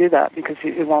don't want to do that because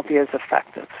it won't be as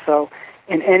effective. So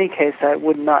in any case, I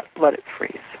would not let it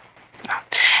freeze.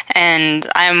 And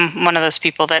I'm one of those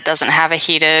people that doesn't have a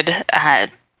heated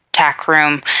tack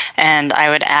room, and I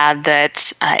would add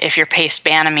that if your paste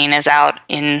Banamine is out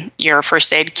in your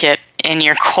first aid kit in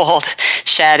your cold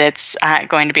shed, it's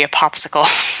going to be a popsicle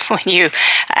when you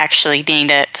actually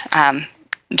need it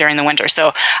during the winter.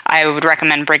 So I would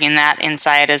recommend bringing that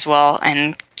inside as well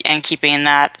and keeping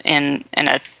that in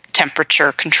a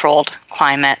temperature-controlled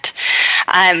climate.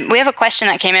 We have a question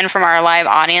that came in from our live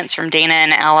audience from Dana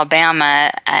in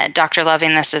Alabama. Dr.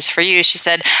 Loving, this is for you. She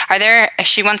said,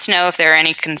 she wants to know if there are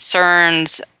any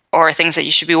concerns or things that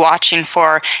you should be watching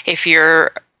for if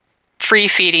you're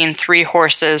free-feeding 3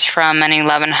 horses from an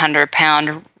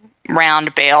 1,100-pound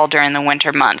round bale during the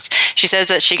winter months. She says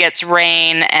that she gets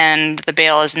rain and the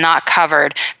bale is not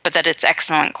covered, but that it's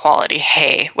excellent quality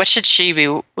hay. What should she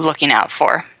be looking out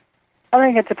for? I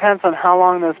think it depends on how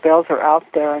long those bales are out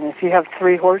there. And if you have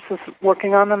 3 horses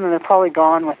working on them, then they're probably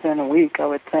gone within a week, I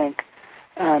would think.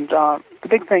 And the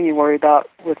big thing you worry about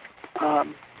with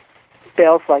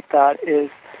bales like that is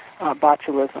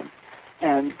botulism.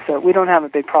 And so we don't have a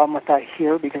big problem with that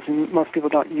here because most people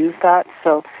don't use that.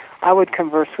 So I would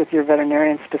converse with your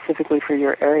veterinarian specifically for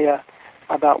your area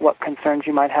about what concerns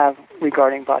you might have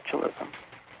regarding botulism.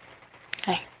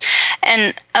 Okay.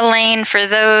 And Elaine, for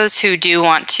those who do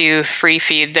want to free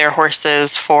feed their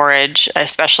horses forage,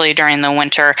 especially during the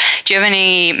winter, do you have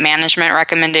any management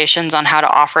recommendations on how to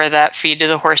offer that feed to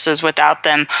the horses without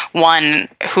them, one,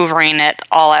 hoovering it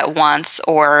all at once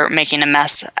or making a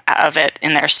mess of it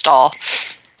in their stall?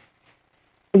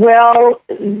 Well,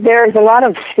 there's a lot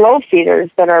of slow feeders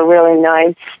that are really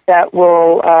nice that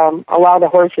will allow the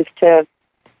horses to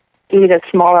eat a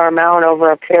smaller amount over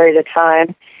a period of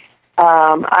time.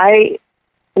 I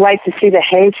like to see the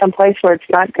hay someplace where it's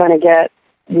not going to get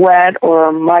wet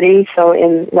or muddy, so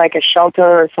in like a shelter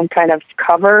or some kind of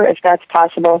cover, if that's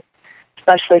possible,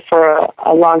 especially for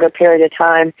a longer period of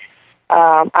time.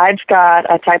 I've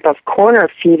got a type of corner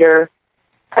feeder.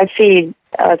 I feed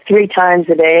 3 times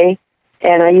a day,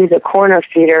 and I use a corner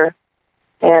feeder,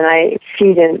 and I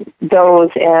feed in those,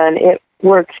 and it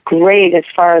works great as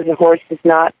far as the horse is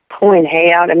not pulling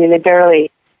hay out. I mean,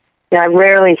 I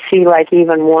rarely see like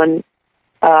even one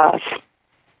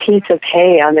piece of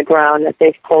hay on the ground that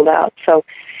they've pulled out. So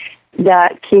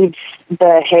that keeps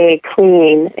the hay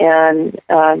clean and,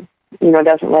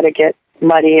 doesn't let it get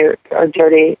muddy or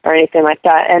dirty or anything like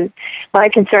that. And my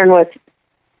concern with,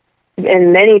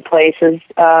 in many places,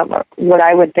 what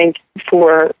I would think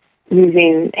for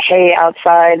using hay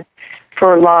outside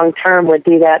for long term would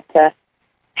be that the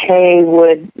hay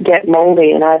would get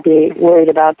moldy, and I'd be worried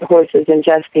about the horses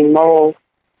ingesting mold.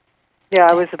 Yeah,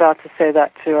 I was about to say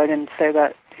that too. I didn't say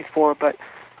that before, but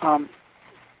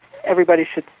everybody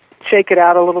should shake it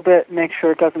out a little bit and make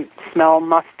sure it doesn't smell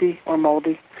musty or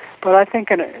moldy. But I think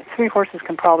 3 horses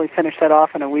can probably finish that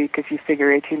off in a week if you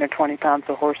figure 18 or 20 pounds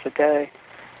a horse a day.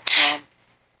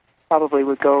 Probably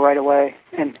would go right away.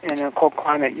 In a cold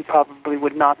climate, you probably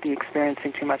would not be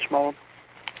experiencing too much mold.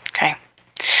 Okay.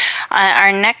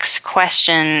 Our next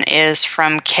question is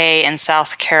from Kay in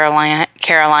South Carolina.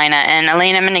 And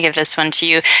Elaine, I'm going to give this one to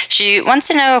you. She wants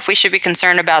to know if we should be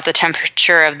concerned about the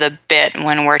temperature of the bit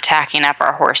when we're tacking up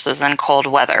our horses in cold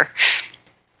weather.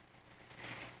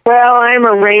 Well, I'm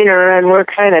a reiner, and we're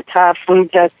kind of tough. We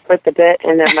just put the bit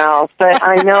in their mouth. But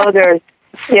I know there's...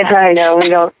 Yeah, I know. We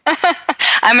don't...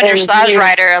 I'm a dressage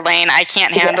rider, Elaine. I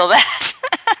can't handle that.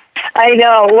 I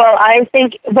know. Well, I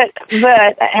think, but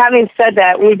having said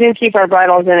that, we do keep our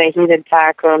bridles in a heated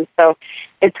tack room, so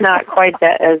it's not quite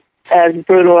that as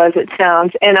brutal as it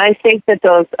sounds. And I think that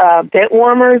those bit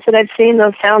warmers that I've seen,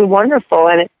 those sound wonderful,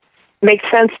 and it makes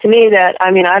sense to me that,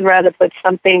 I'd rather put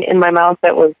something in my mouth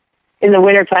that was, in the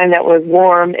wintertime, that was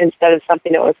warm instead of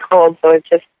something that was cold, so it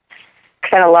just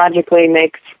kind of logically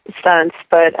makes sense.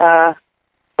 But a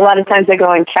lot of times I go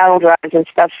on cattle drives and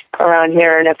stuff around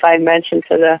here, and if I mention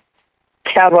to the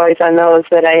cowboys on those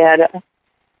that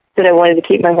I wanted to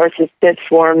keep my horses' bits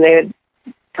warm, they would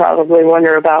probably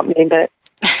wonder about me, but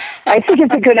I think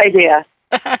it's a good idea.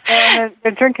 And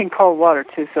they're drinking cold water,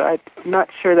 too, so I'm not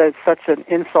sure that it's such an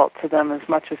insult to them as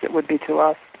much as it would be to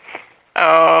us.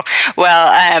 Oh, well,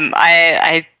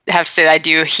 I have to say I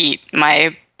do heat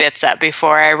my bits up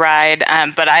before I ride,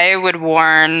 but I would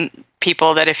warn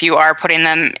people that if you are putting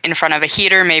them in front of a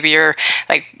heater, maybe you're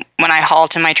like when I haul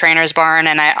to my trainer's barn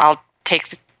and I'll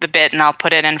take the bit and I'll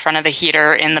put it in front of the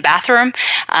heater in the bathroom,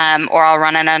 or I'll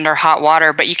run it under hot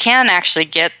water, but you can actually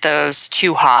get those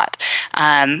too hot.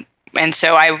 And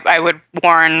so I would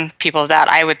warn people that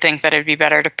I would think that it'd be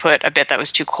better to put a bit that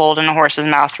was too cold in a horse's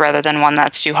mouth rather than one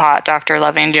that's too hot. Dr.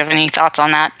 Loving, do you have any thoughts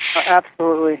on that?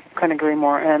 Absolutely. Couldn't agree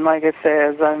more. And like I say,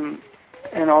 as I'm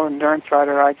an old endurance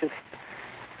rider,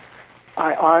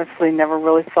 I honestly never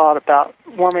really thought about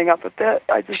warming up a bit.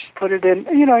 I just put it in,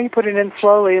 you put it in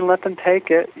slowly and let them take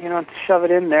it, shove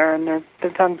it in there, and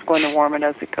their tongue's going to warm it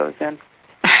as it goes in.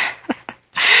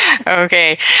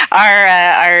 Okay.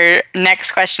 Our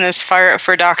next question is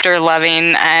for Dr.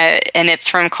 Loving, and it's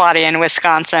from Claudia in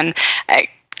Wisconsin.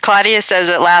 Claudia says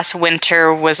that last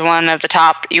winter was one of the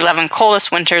top 11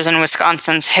 coldest winters in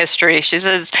Wisconsin's history. She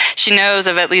says she knows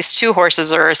of at least 2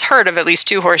 horses, or has heard of at least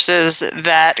 2 horses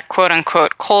that,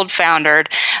 quote-unquote, cold-foundered,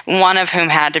 one of whom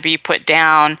had to be put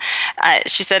down.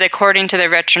 She said, according to their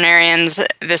veterinarians,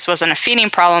 this wasn't a feeding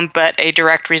problem, but a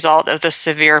direct result of the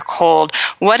severe cold.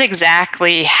 What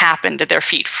exactly happened? Did their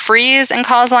feet freeze and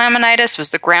cause laminitis?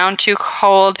 Was the ground too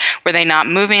cold? Were they not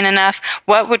moving enough?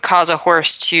 What would cause a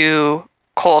horse to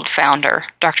cold founder?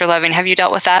 Dr. Loving, have you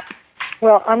dealt with that?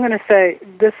 Well, I'm going to say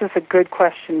this is a good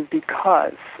question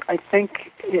because I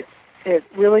think it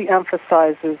really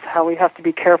emphasizes how we have to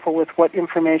be careful with what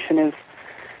information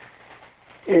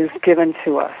is given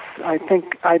to us. I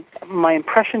think my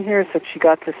impression here is that she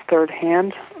got this third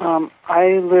hand.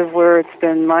 I live where it's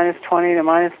been minus 20 to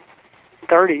minus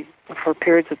 30 for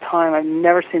periods of time. I've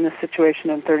never seen this situation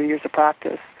in 30 years of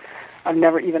practice. I've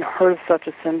never even heard of such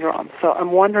a syndrome. So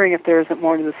I'm wondering if there isn't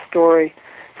more to the story,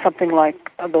 something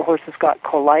like the horses got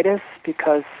colitis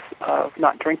because of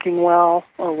not drinking well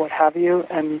or what have you,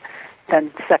 and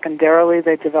then secondarily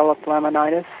they developed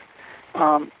laminitis.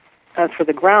 As for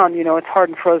the ground, it's hard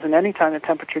and frozen anytime the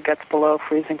temperature gets below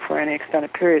freezing for any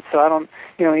extended period. So I don't,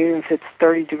 even if it's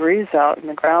 30 degrees out and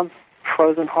the ground's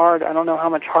frozen hard, I don't know how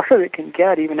much harder it can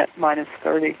get even at minus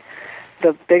 30.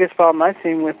 The biggest problem I've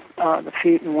seen with the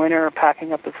feet in winter are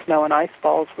packing up with snow and ice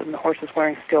balls when the horse is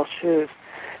wearing steel shoes.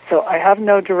 So I have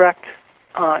no direct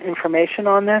information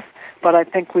on this, but I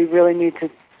think we really need to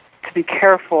be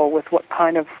careful with what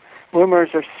kind of rumors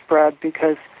are spread,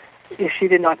 because if she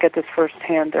did not get this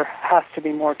firsthand, there has to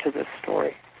be more to this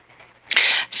story.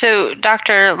 So,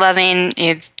 Dr. Loving,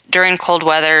 during cold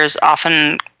weathers,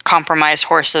 often compromised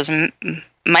horses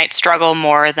might struggle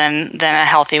more than a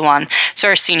healthy one. So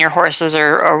our senior horses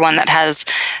or one that has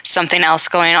something else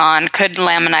going on, could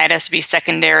laminitis be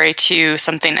secondary to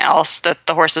something else that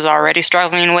the horse is already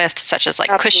struggling with, such as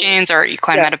like Absolutely. Cushing's or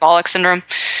equine metabolic syndrome?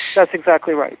 That's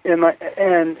exactly right.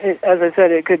 As I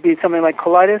said, it could be something like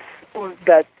colitis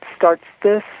that starts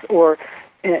this, or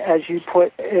as you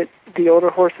put it, the older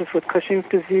horses with Cushing's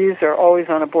disease are always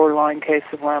on a borderline case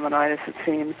of laminitis, it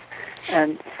seems.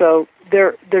 And so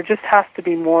there just has to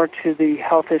be more to the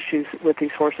health issues with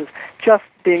these horses. Just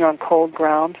being on cold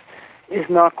ground is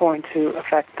not going to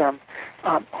affect them.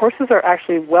 Horses are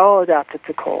actually well adapted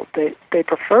to cold. They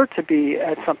prefer to be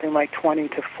at something like 20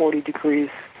 to 40 degrees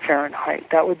Fahrenheit.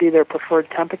 That would be their preferred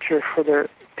temperature for their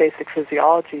basic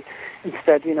physiology.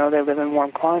 Instead, they live in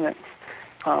warm climates,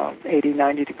 80,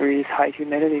 90 degrees, high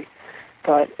humidity.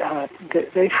 But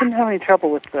they shouldn't have any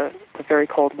trouble with the very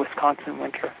cold Wisconsin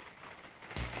winter.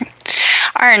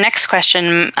 Our next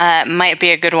question might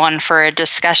be a good one for a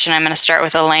discussion. I'm going to start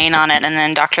with Elaine on it, and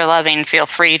then Dr. Loving, feel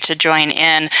free to join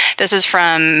in. This is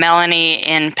from Melanie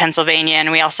in Pennsylvania,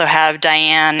 and we also have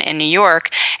Diane in New York,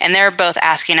 and they're both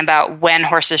asking about when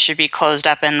horses should be closed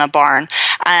up in the barn.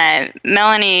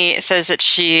 Melanie says that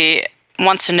she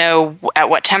wants to know at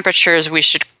what temperatures we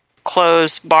should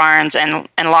close barns and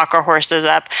lock our horses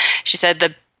up. She said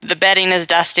the bedding is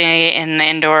dusty and the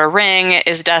indoor ring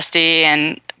is dusty,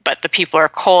 but the people are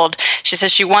cold. She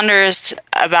says she wonders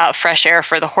about fresh air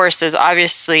for the horses.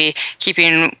 Obviously,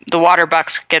 keeping the water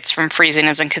buckets from freezing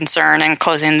is a concern, and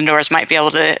closing the doors might be able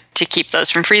to keep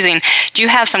those from freezing. Do you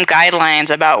have some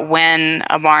guidelines about when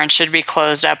a barn should be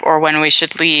closed up or when we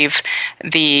should leave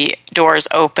the doors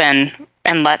open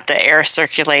and let the air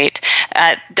circulate?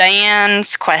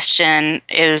 Diane's question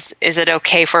is it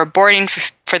okay for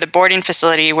the boarding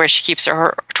facility where she keeps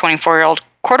her 24-year-old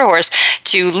quarter horse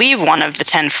to leave one of the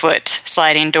 10-foot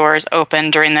sliding doors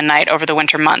open during the night over the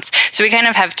winter months? So we kind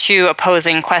of have two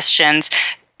opposing questions.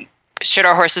 Should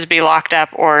our horses be locked up,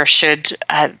 or should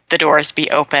the doors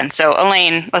be open? So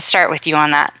Elaine, let's start with you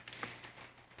on that.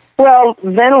 Well,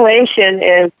 ventilation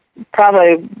is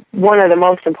probably one of the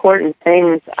most important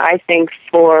things, I think,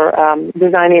 for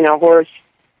designing a horse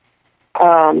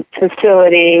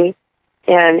facility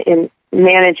and in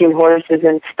managing horses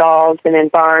in stalls and in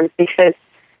barns, because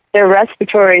their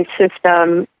respiratory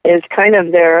system is kind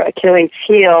of their Achilles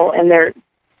heel, and they're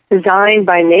designed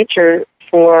by nature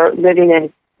for living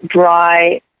in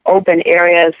dry, open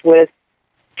areas with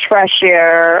fresh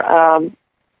air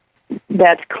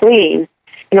that's clean.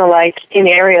 You know, like in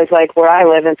areas like where I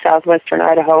live in southwestern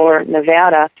Idaho or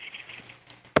Nevada.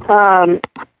 So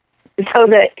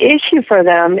the issue for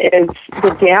them is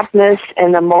the dampness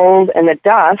and the mold and the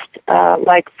dust,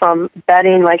 like from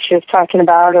bedding, like she was talking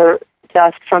about, or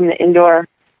dust from the indoor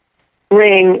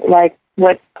ring, like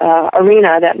what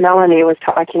arena that Melanie was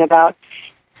talking about.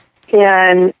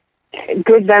 And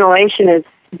good ventilation is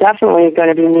definitely going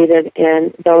to be needed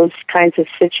in those kinds of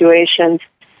situations.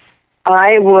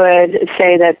 I would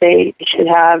say that they should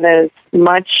have as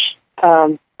much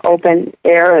open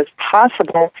air as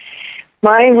possible.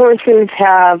 My horses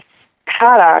have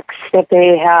paddocks that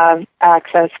they have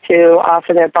access to off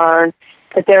of their barn,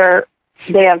 but they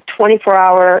have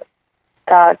 24-7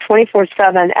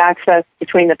 access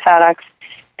between the paddocks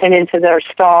and into their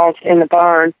stalls in the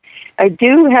barn. I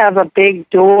do have a big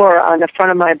door on the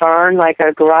front of my barn, like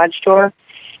a garage door,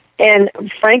 and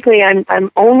frankly,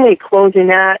 I'm only closing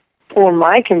that for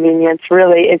my convenience,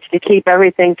 really. It's to keep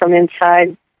everything from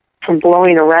inside from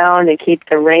blowing around and keep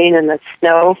the rain and the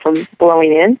snow from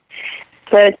blowing in.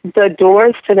 But the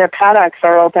doors to their paddocks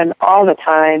are open all the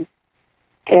time,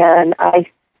 and I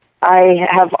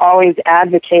have always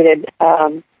advocated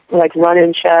like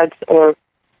run-in sheds or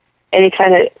any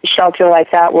kind of shelter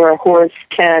like that where a horse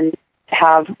can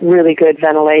have really good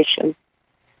ventilation.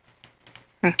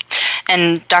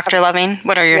 And Dr. Loving,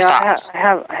 what are your thoughts? I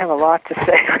have a lot to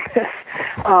say on this.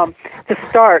 To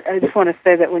start, I just want to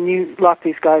say that when you lock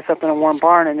these guys up in a warm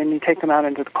barn and then you take them out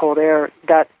into the cold air,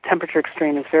 that temperature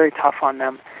extreme is very tough on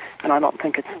them, and I don't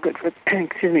think it's good for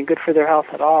good for their health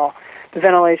at all. The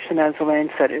ventilation, as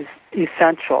Elaine said, is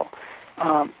essential.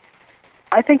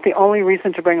 I think the only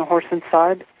reason to bring a horse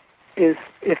inside is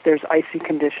if there's icy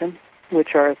conditions,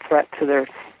 which are a threat to their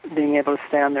being able to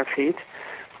stay on their feet.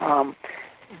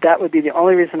 That would be the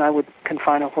only reason I would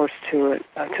confine a horse to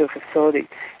a facility.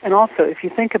 And also, if you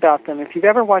think about them, if you've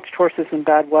ever watched horses in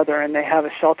bad weather and they have a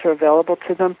shelter available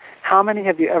to them, how many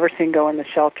have you ever seen go in the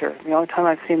shelter? The only time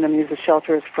I've seen them use the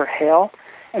shelter is for hail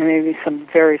and maybe some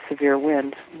very severe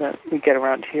wind that we get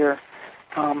around here.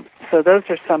 So those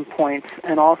are some points.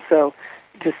 And also,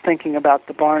 just thinking about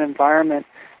the barn environment,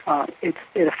 it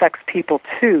affects people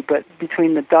too, but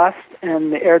between the dust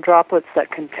and the air droplets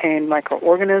that contain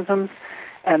microorganisms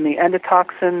and the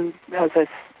endotoxin, as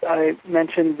I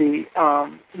mentioned, the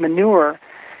manure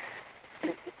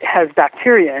has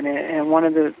bacteria in it, and one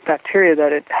of the bacteria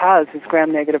that it has is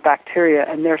gram-negative bacteria,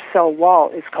 and their cell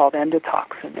wall is called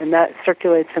endotoxin, and that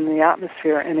circulates in the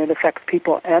atmosphere, and it affects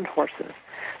people and horses.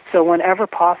 So whenever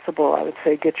possible, I would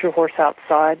say get your horse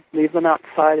outside, leave them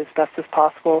outside as best as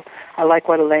possible. I like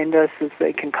what Elaine does, is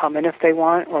they can come in if they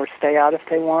want or stay out if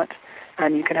they want,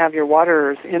 and you can have your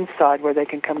waterers inside where they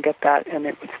can come get that, and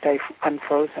it would stay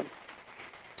unfrozen.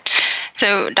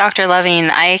 So, Dr.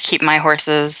 Loving, I keep my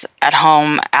horses at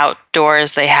home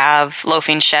outdoors. They have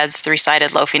loafing sheds,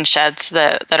 three-sided loafing sheds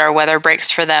that are weather breaks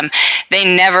for them. They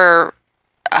never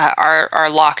are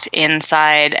locked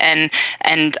inside, and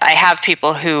I have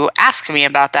people who ask me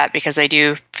about that because I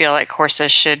do feel like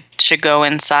horses should go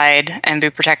inside and be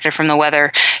protected from the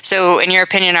weather. So in your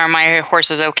opinion, are my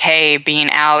horses okay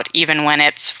being out even when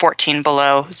it's 14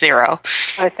 below zero?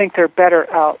 I think they're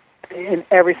better out in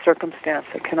every circumstance.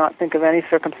 I cannot think of any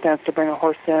circumstance to bring a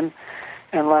horse in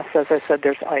unless, as I said,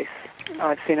 there's ice.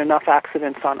 I've seen enough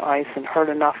accidents on ice and heard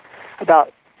enough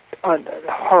about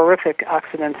horrific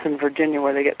accidents in Virginia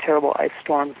where they get terrible ice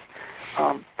storms.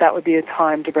 That would be a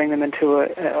time to bring them into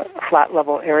a flat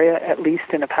level area, at least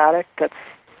in a paddock that's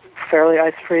fairly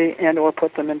ice-free, and or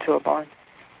put them into a barn.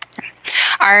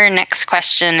 Our next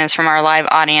question is from our live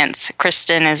audience.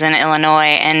 Kristen is in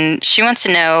Illinois, and she wants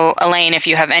to know, Elaine, if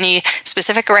you have any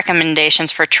specific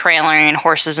recommendations for trailering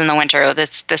horses in the winter.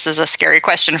 This is a scary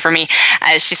question for me.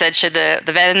 As she said, should the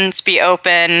vents be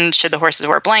open? Should the horses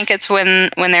wear blankets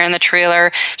when they're in the trailer?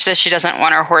 She says she doesn't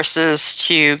want her horses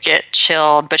to get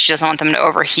chilled, but she doesn't want them to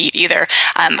overheat either.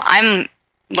 I'm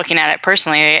looking at it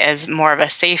personally as more of a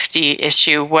safety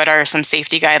issue. What are some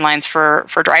safety guidelines for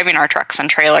driving our trucks and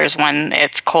trailers when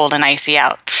it's cold and icy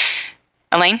out?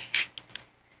 Elaine?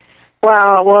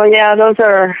 Wow, well, yeah,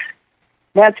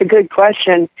 that's a good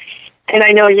question. And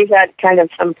I know you've had kind of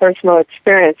some personal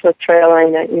experience with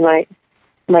trailering that you might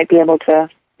might be able to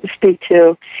speak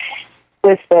to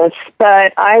with this.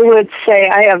 But I would say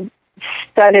I have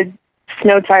studded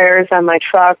snow tires on my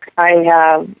truck. I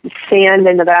have sand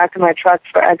in the back of my truck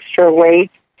for extra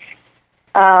weight.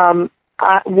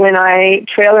 When I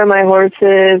trailer my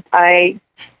horses, and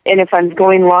if I'm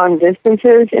going long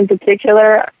distances in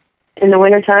particular, in the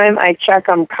wintertime, I check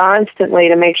them constantly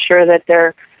to make sure that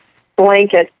their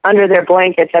under their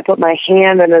blankets, I put my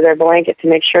hand under their blanket to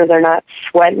make sure they're not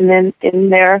sweating in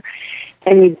there.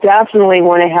 And you definitely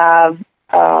want to have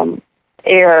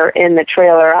air in the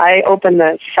trailer. I open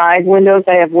the side windows.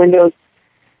 I have windows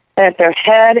at their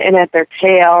head and at their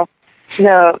tail.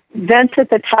 The vents at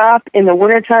the top in the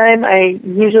wintertime, I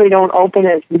usually don't open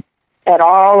at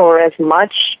all or as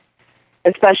much,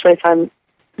 especially if I'm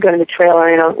going to be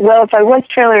trailering. Well, if I was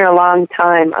trailering a long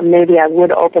time, maybe I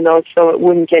would open those so it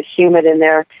wouldn't get humid in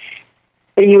there.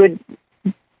 But you would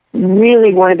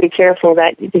really want to be careful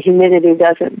that the humidity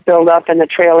doesn't build up in the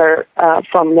trailer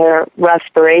from their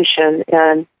respiration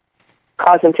and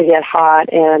cause them to get hot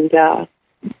and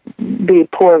be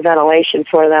poor ventilation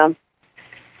for them.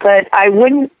 But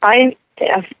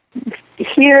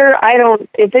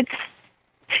if it's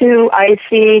too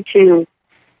icy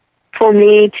for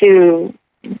me to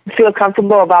feel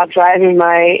comfortable about driving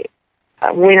my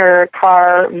winter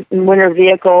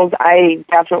vehicles, I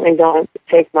definitely don't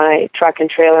take my truck and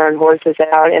trailer and horses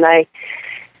out. And I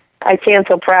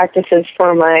cancel practices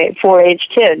for my 4-H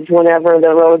kids whenever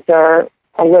the roads are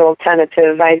a little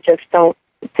tentative. I just don't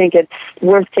think it's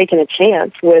worth taking a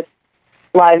chance with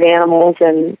live animals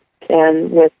and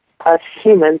with us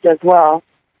humans as well.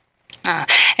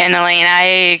 And Elaine,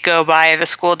 I go by the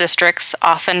school districts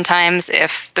oftentimes.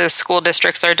 If the school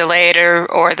districts are delayed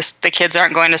or the kids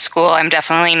aren't going to school, I'm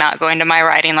definitely not going to my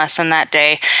riding lesson that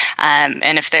day.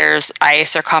 And if there's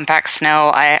ice or compact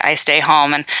snow, I stay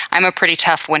home. And I'm a pretty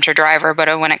tough winter driver,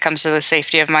 but when it comes to the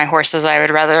safety of my horses, I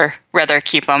would rather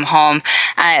keep them home.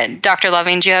 Dr.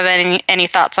 Loving, do you have any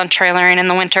thoughts on trailering in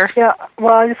the winter? Yeah,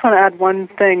 well, I just want to add one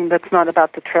thing that's not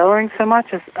about the trailering so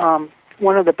much is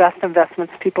one of the best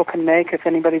investments people can make if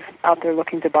anybody's out there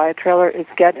looking to buy a trailer is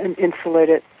get an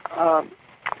insulated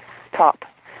top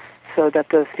so that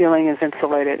the ceiling is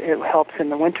insulated. It helps in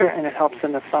the winter and it helps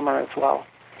in the summer as well.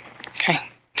 Okay.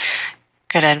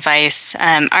 Good advice.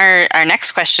 Our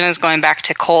next question is going back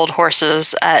to cold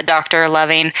horses, Dr.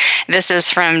 Loving. This is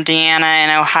from Deanna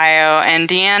in Ohio, and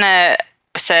Deanna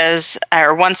says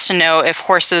or wants to know if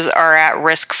horses are at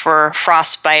risk for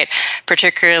frostbite,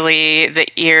 particularly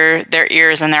their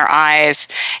ears and their eyes.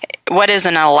 What is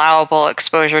an allowable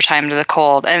exposure time to the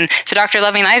cold? And so, Dr.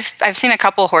 Loving, I've seen a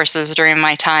couple horses during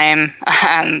my time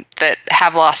that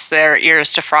have lost their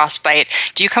ears to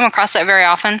frostbite. Do you come across that very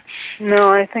often?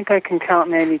 No, I think I can count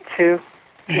maybe 2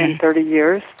 in 30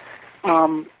 years.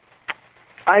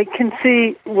 I can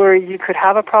see where you could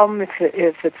have a problem if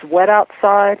it's wet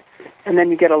outside, and then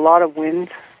you get a lot of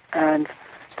wind, and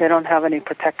they don't have any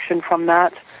protection from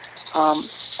that.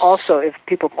 Also, if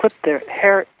people clip their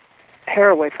hair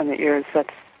away from the ears,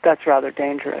 that's rather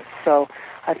dangerous. So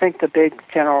I think the big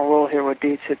general rule here would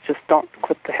be to just don't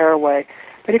clip the hair away.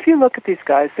 But if you look at these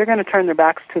guys, they're going to turn their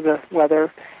backs to the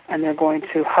weather, and they're going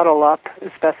to huddle up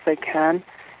as best they can.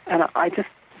 And I just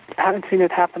haven't seen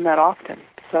it happen that often.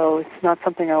 So it's not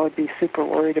something I would be super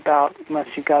worried about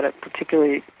unless you got a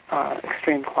particularly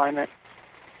extreme climate.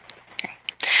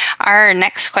 Our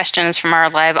next question is from our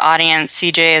live audience.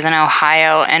 CJ is in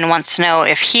Ohio and wants to know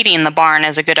if heating the barn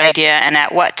is a good idea and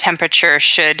at what temperature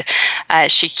should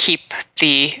she keep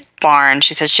the barn.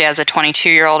 She says she has a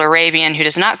 22-year-old Arabian who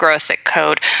does not grow a thick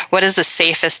coat. What is the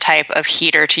safest type of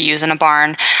heater to use in a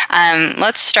barn?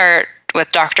 Let's start with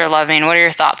Dr. Loving. What are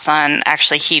your thoughts on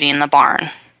actually heating the barn?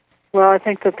 Well, I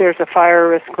think that there's a fire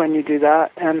risk when you do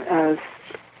that, and as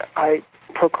I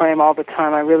proclaim all the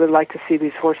time, I really like to see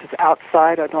these horses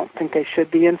outside. I don't think they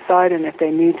should be inside, and if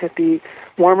they need to be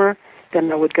warmer, then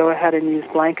I would go ahead and use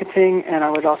blanketing, and I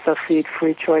would also feed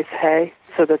free choice hay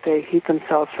so that they heat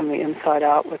themselves from the inside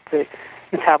out with the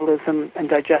metabolism and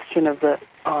digestion of the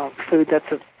food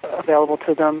that's available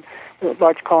to them. The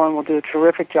large colon will do a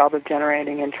terrific job of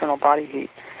generating internal body heat.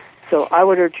 So I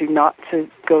would urge you not to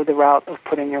go the route of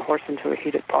putting your horse into a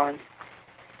heated barn.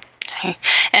 Okay.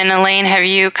 And Elaine, have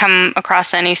you come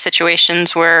across any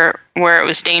situations where it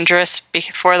was dangerous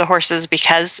for the horses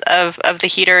because of the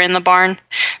heater in the barn,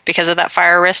 because of that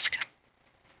fire risk?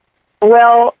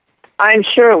 Well, I'm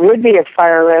sure it would be a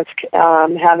fire risk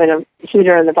having a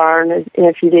heater in the barn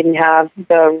if you didn't have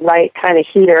the right kind of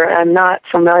heater. I'm not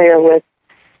familiar with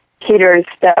heaters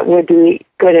that would be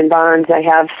good in barns. I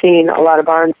have seen a lot of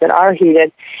barns that are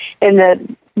heated.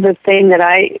 And the thing that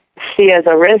I see as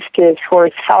a risk is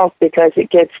horse health, because it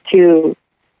gets too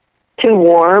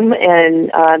warm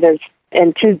and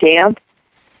too damp,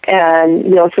 and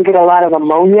you also get a lot of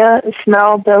ammonia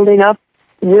smell building up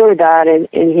really bad in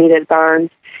heated barns.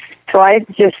 So I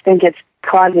just think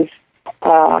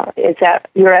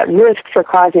you're at risk for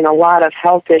causing a lot of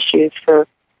health issues for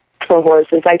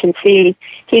horses. I can see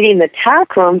heating the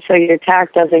tack room so your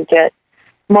tack doesn't get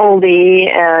moldy,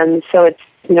 and so it's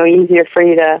easier for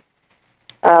you to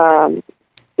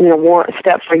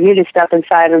to step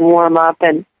inside and warm up,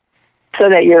 and so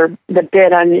that the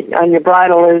bit on your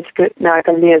bridle is not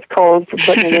going to be as cold for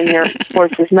putting it in your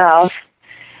horse's mouth.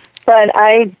 But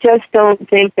I just don't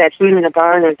think that heating a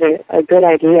barn is a good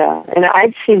idea. And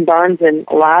I've seen barns in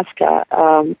Alaska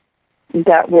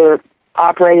that were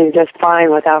operating just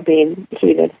fine without being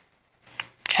heated.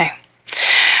 Okay.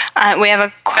 We have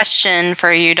a question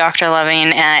for you, Dr.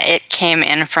 Loving. It came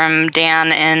in from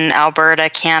Dan in Alberta,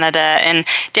 Canada. And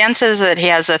Dan says that he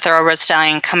has a thoroughbred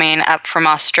stallion coming up from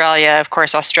Australia. Of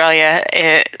course, Australia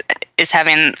is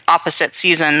having opposite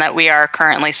season that we are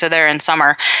currently, so they're in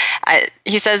summer.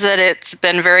 He says that it's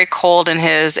been very cold in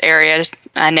his area,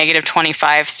 negative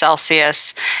 25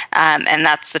 Celsius, and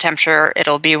that's the temperature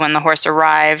it'll be when the horse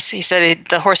arrives. He said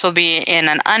the horse will be in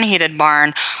an unheated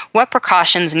barn. What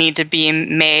precautions need to be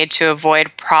made to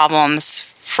avoid problems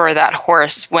for that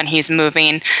horse when he's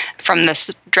moving from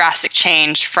this drastic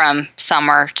change from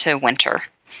summer to winter?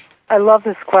 I love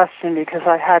this question because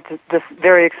I had this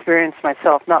very experience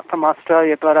myself, not from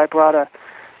Australia, but I brought a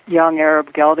young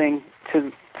Arab gelding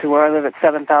to where I live at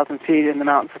 7,000 feet in the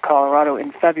mountains of Colorado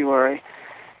in February,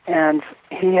 and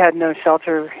he had no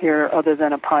shelter here other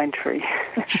than a pine tree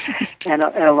and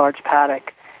a large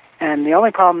paddock. And the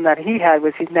only problem that he had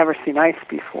was he'd never seen ice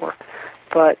before.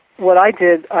 But what I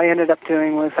ended up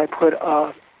doing was I put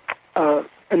a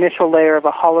initial layer of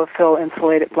a hollow fill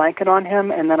insulated blanket on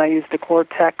him, and then I used a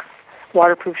Gore-Tex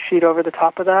waterproof sheet over the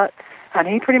top of that. And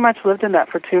he pretty much lived in that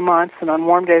for 2 months, and on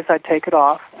warm days I'd take it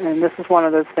off. And this is one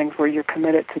of those things where you're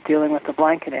committed to dealing with the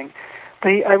blanketing. But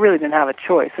I really didn't have a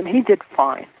choice, and he did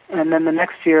fine. And then the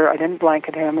next year I didn't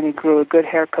blanket him, and he grew a good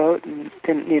hair coat and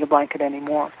didn't need a blanket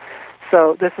anymore.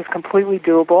 So this is completely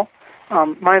doable.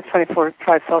 Minus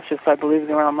 25 Celsius, I believe, is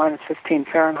around minus 15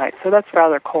 Fahrenheit, so that's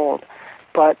rather cold.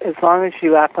 But as long as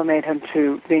you acclimate him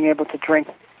to being able to drink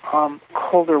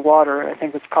colder water, I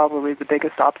think it's probably the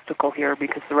biggest obstacle here,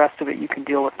 because the rest of it you can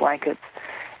deal with blankets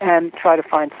and try to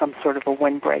find some sort of a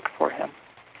windbreak for him.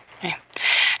 Okay.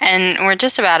 And we're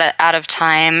just about out of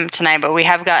time tonight, but we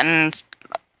have gotten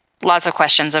lots of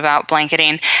questions about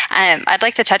blanketing. I'd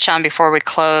like to touch on, before we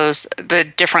close, the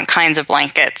different kinds of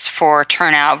blankets for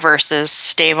turnout versus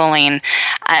stabling.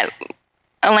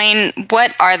 Elaine,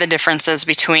 what are the differences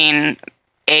between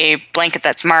a blanket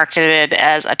that's marketed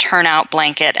as a turnout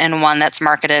blanket and one that's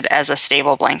marketed as a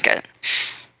stable blanket?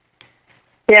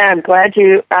 Yeah, I'm glad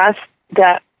you asked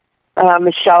that,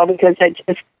 Michelle, because it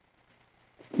just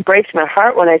breaks my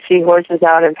heart when I see horses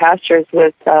out in pastures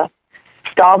with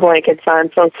stall blankets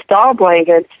on. So stall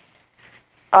blankets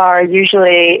are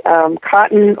usually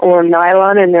cotton or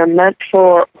nylon, and they're meant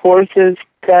for horses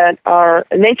and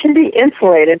they can be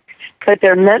insulated, but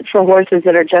they're meant for horses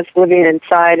that are just living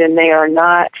inside, and they are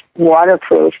not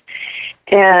waterproof.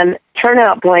 And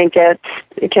turnout blankets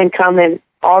can come in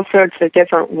all sorts of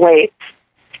different weights,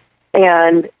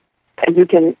 and you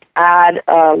can add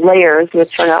layers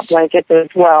with turnout blankets as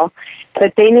well.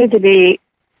 But they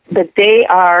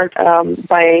are,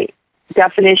 by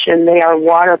definition, they are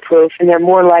waterproof, and they're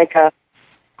more like a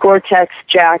Gore-Tex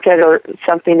jacket or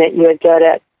something that you would get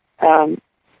at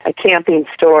a camping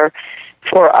store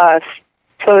for us.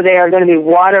 So they are going to be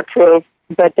waterproof,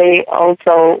 but they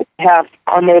also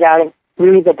are made out of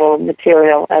breathable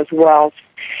material as well.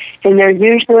 And they're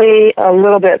usually a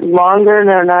little bit longer.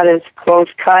 They're not as close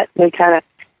cut. They kind of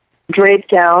drape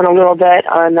down a little bit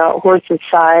on the horse's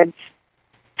sides,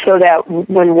 so that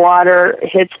when water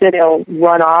hits it, it'll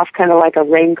run off, kind of like a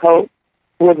raincoat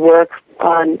would work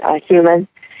on a human.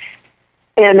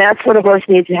 And that's what a horse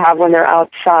needs to have when they're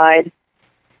outside.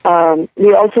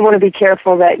 You also want to be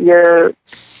careful that your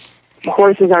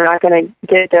horses are not going to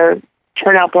get their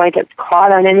turnout blankets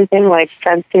caught on anything like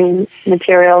fencing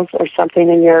materials or something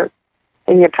in your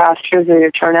pastures or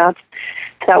your turnouts.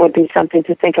 That would be something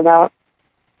to think about.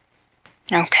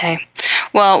 Okay.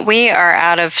 Well, we are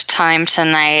out of time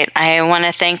tonight. I want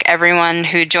to thank everyone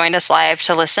who joined us live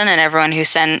to listen, and everyone who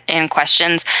sent in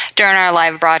questions during our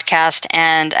live broadcast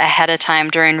and ahead of time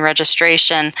during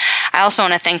registration. I also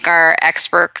want to thank our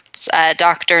experts,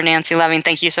 Dr. Nancy Loving.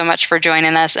 Thank you so much for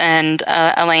joining us, and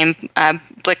Elaine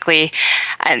Blickley.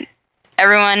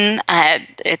 everyone,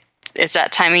 it's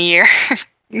that time of year.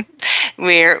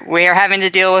 We are having to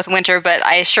deal with winter, but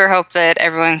I sure hope that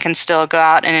everyone can still go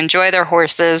out and enjoy their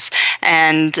horses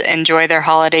and enjoy their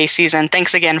holiday season.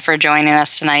 Thanks again for joining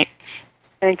us tonight.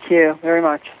 Thank you very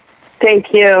much.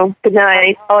 Thank you. Good night.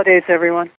 Happy holidays, everyone.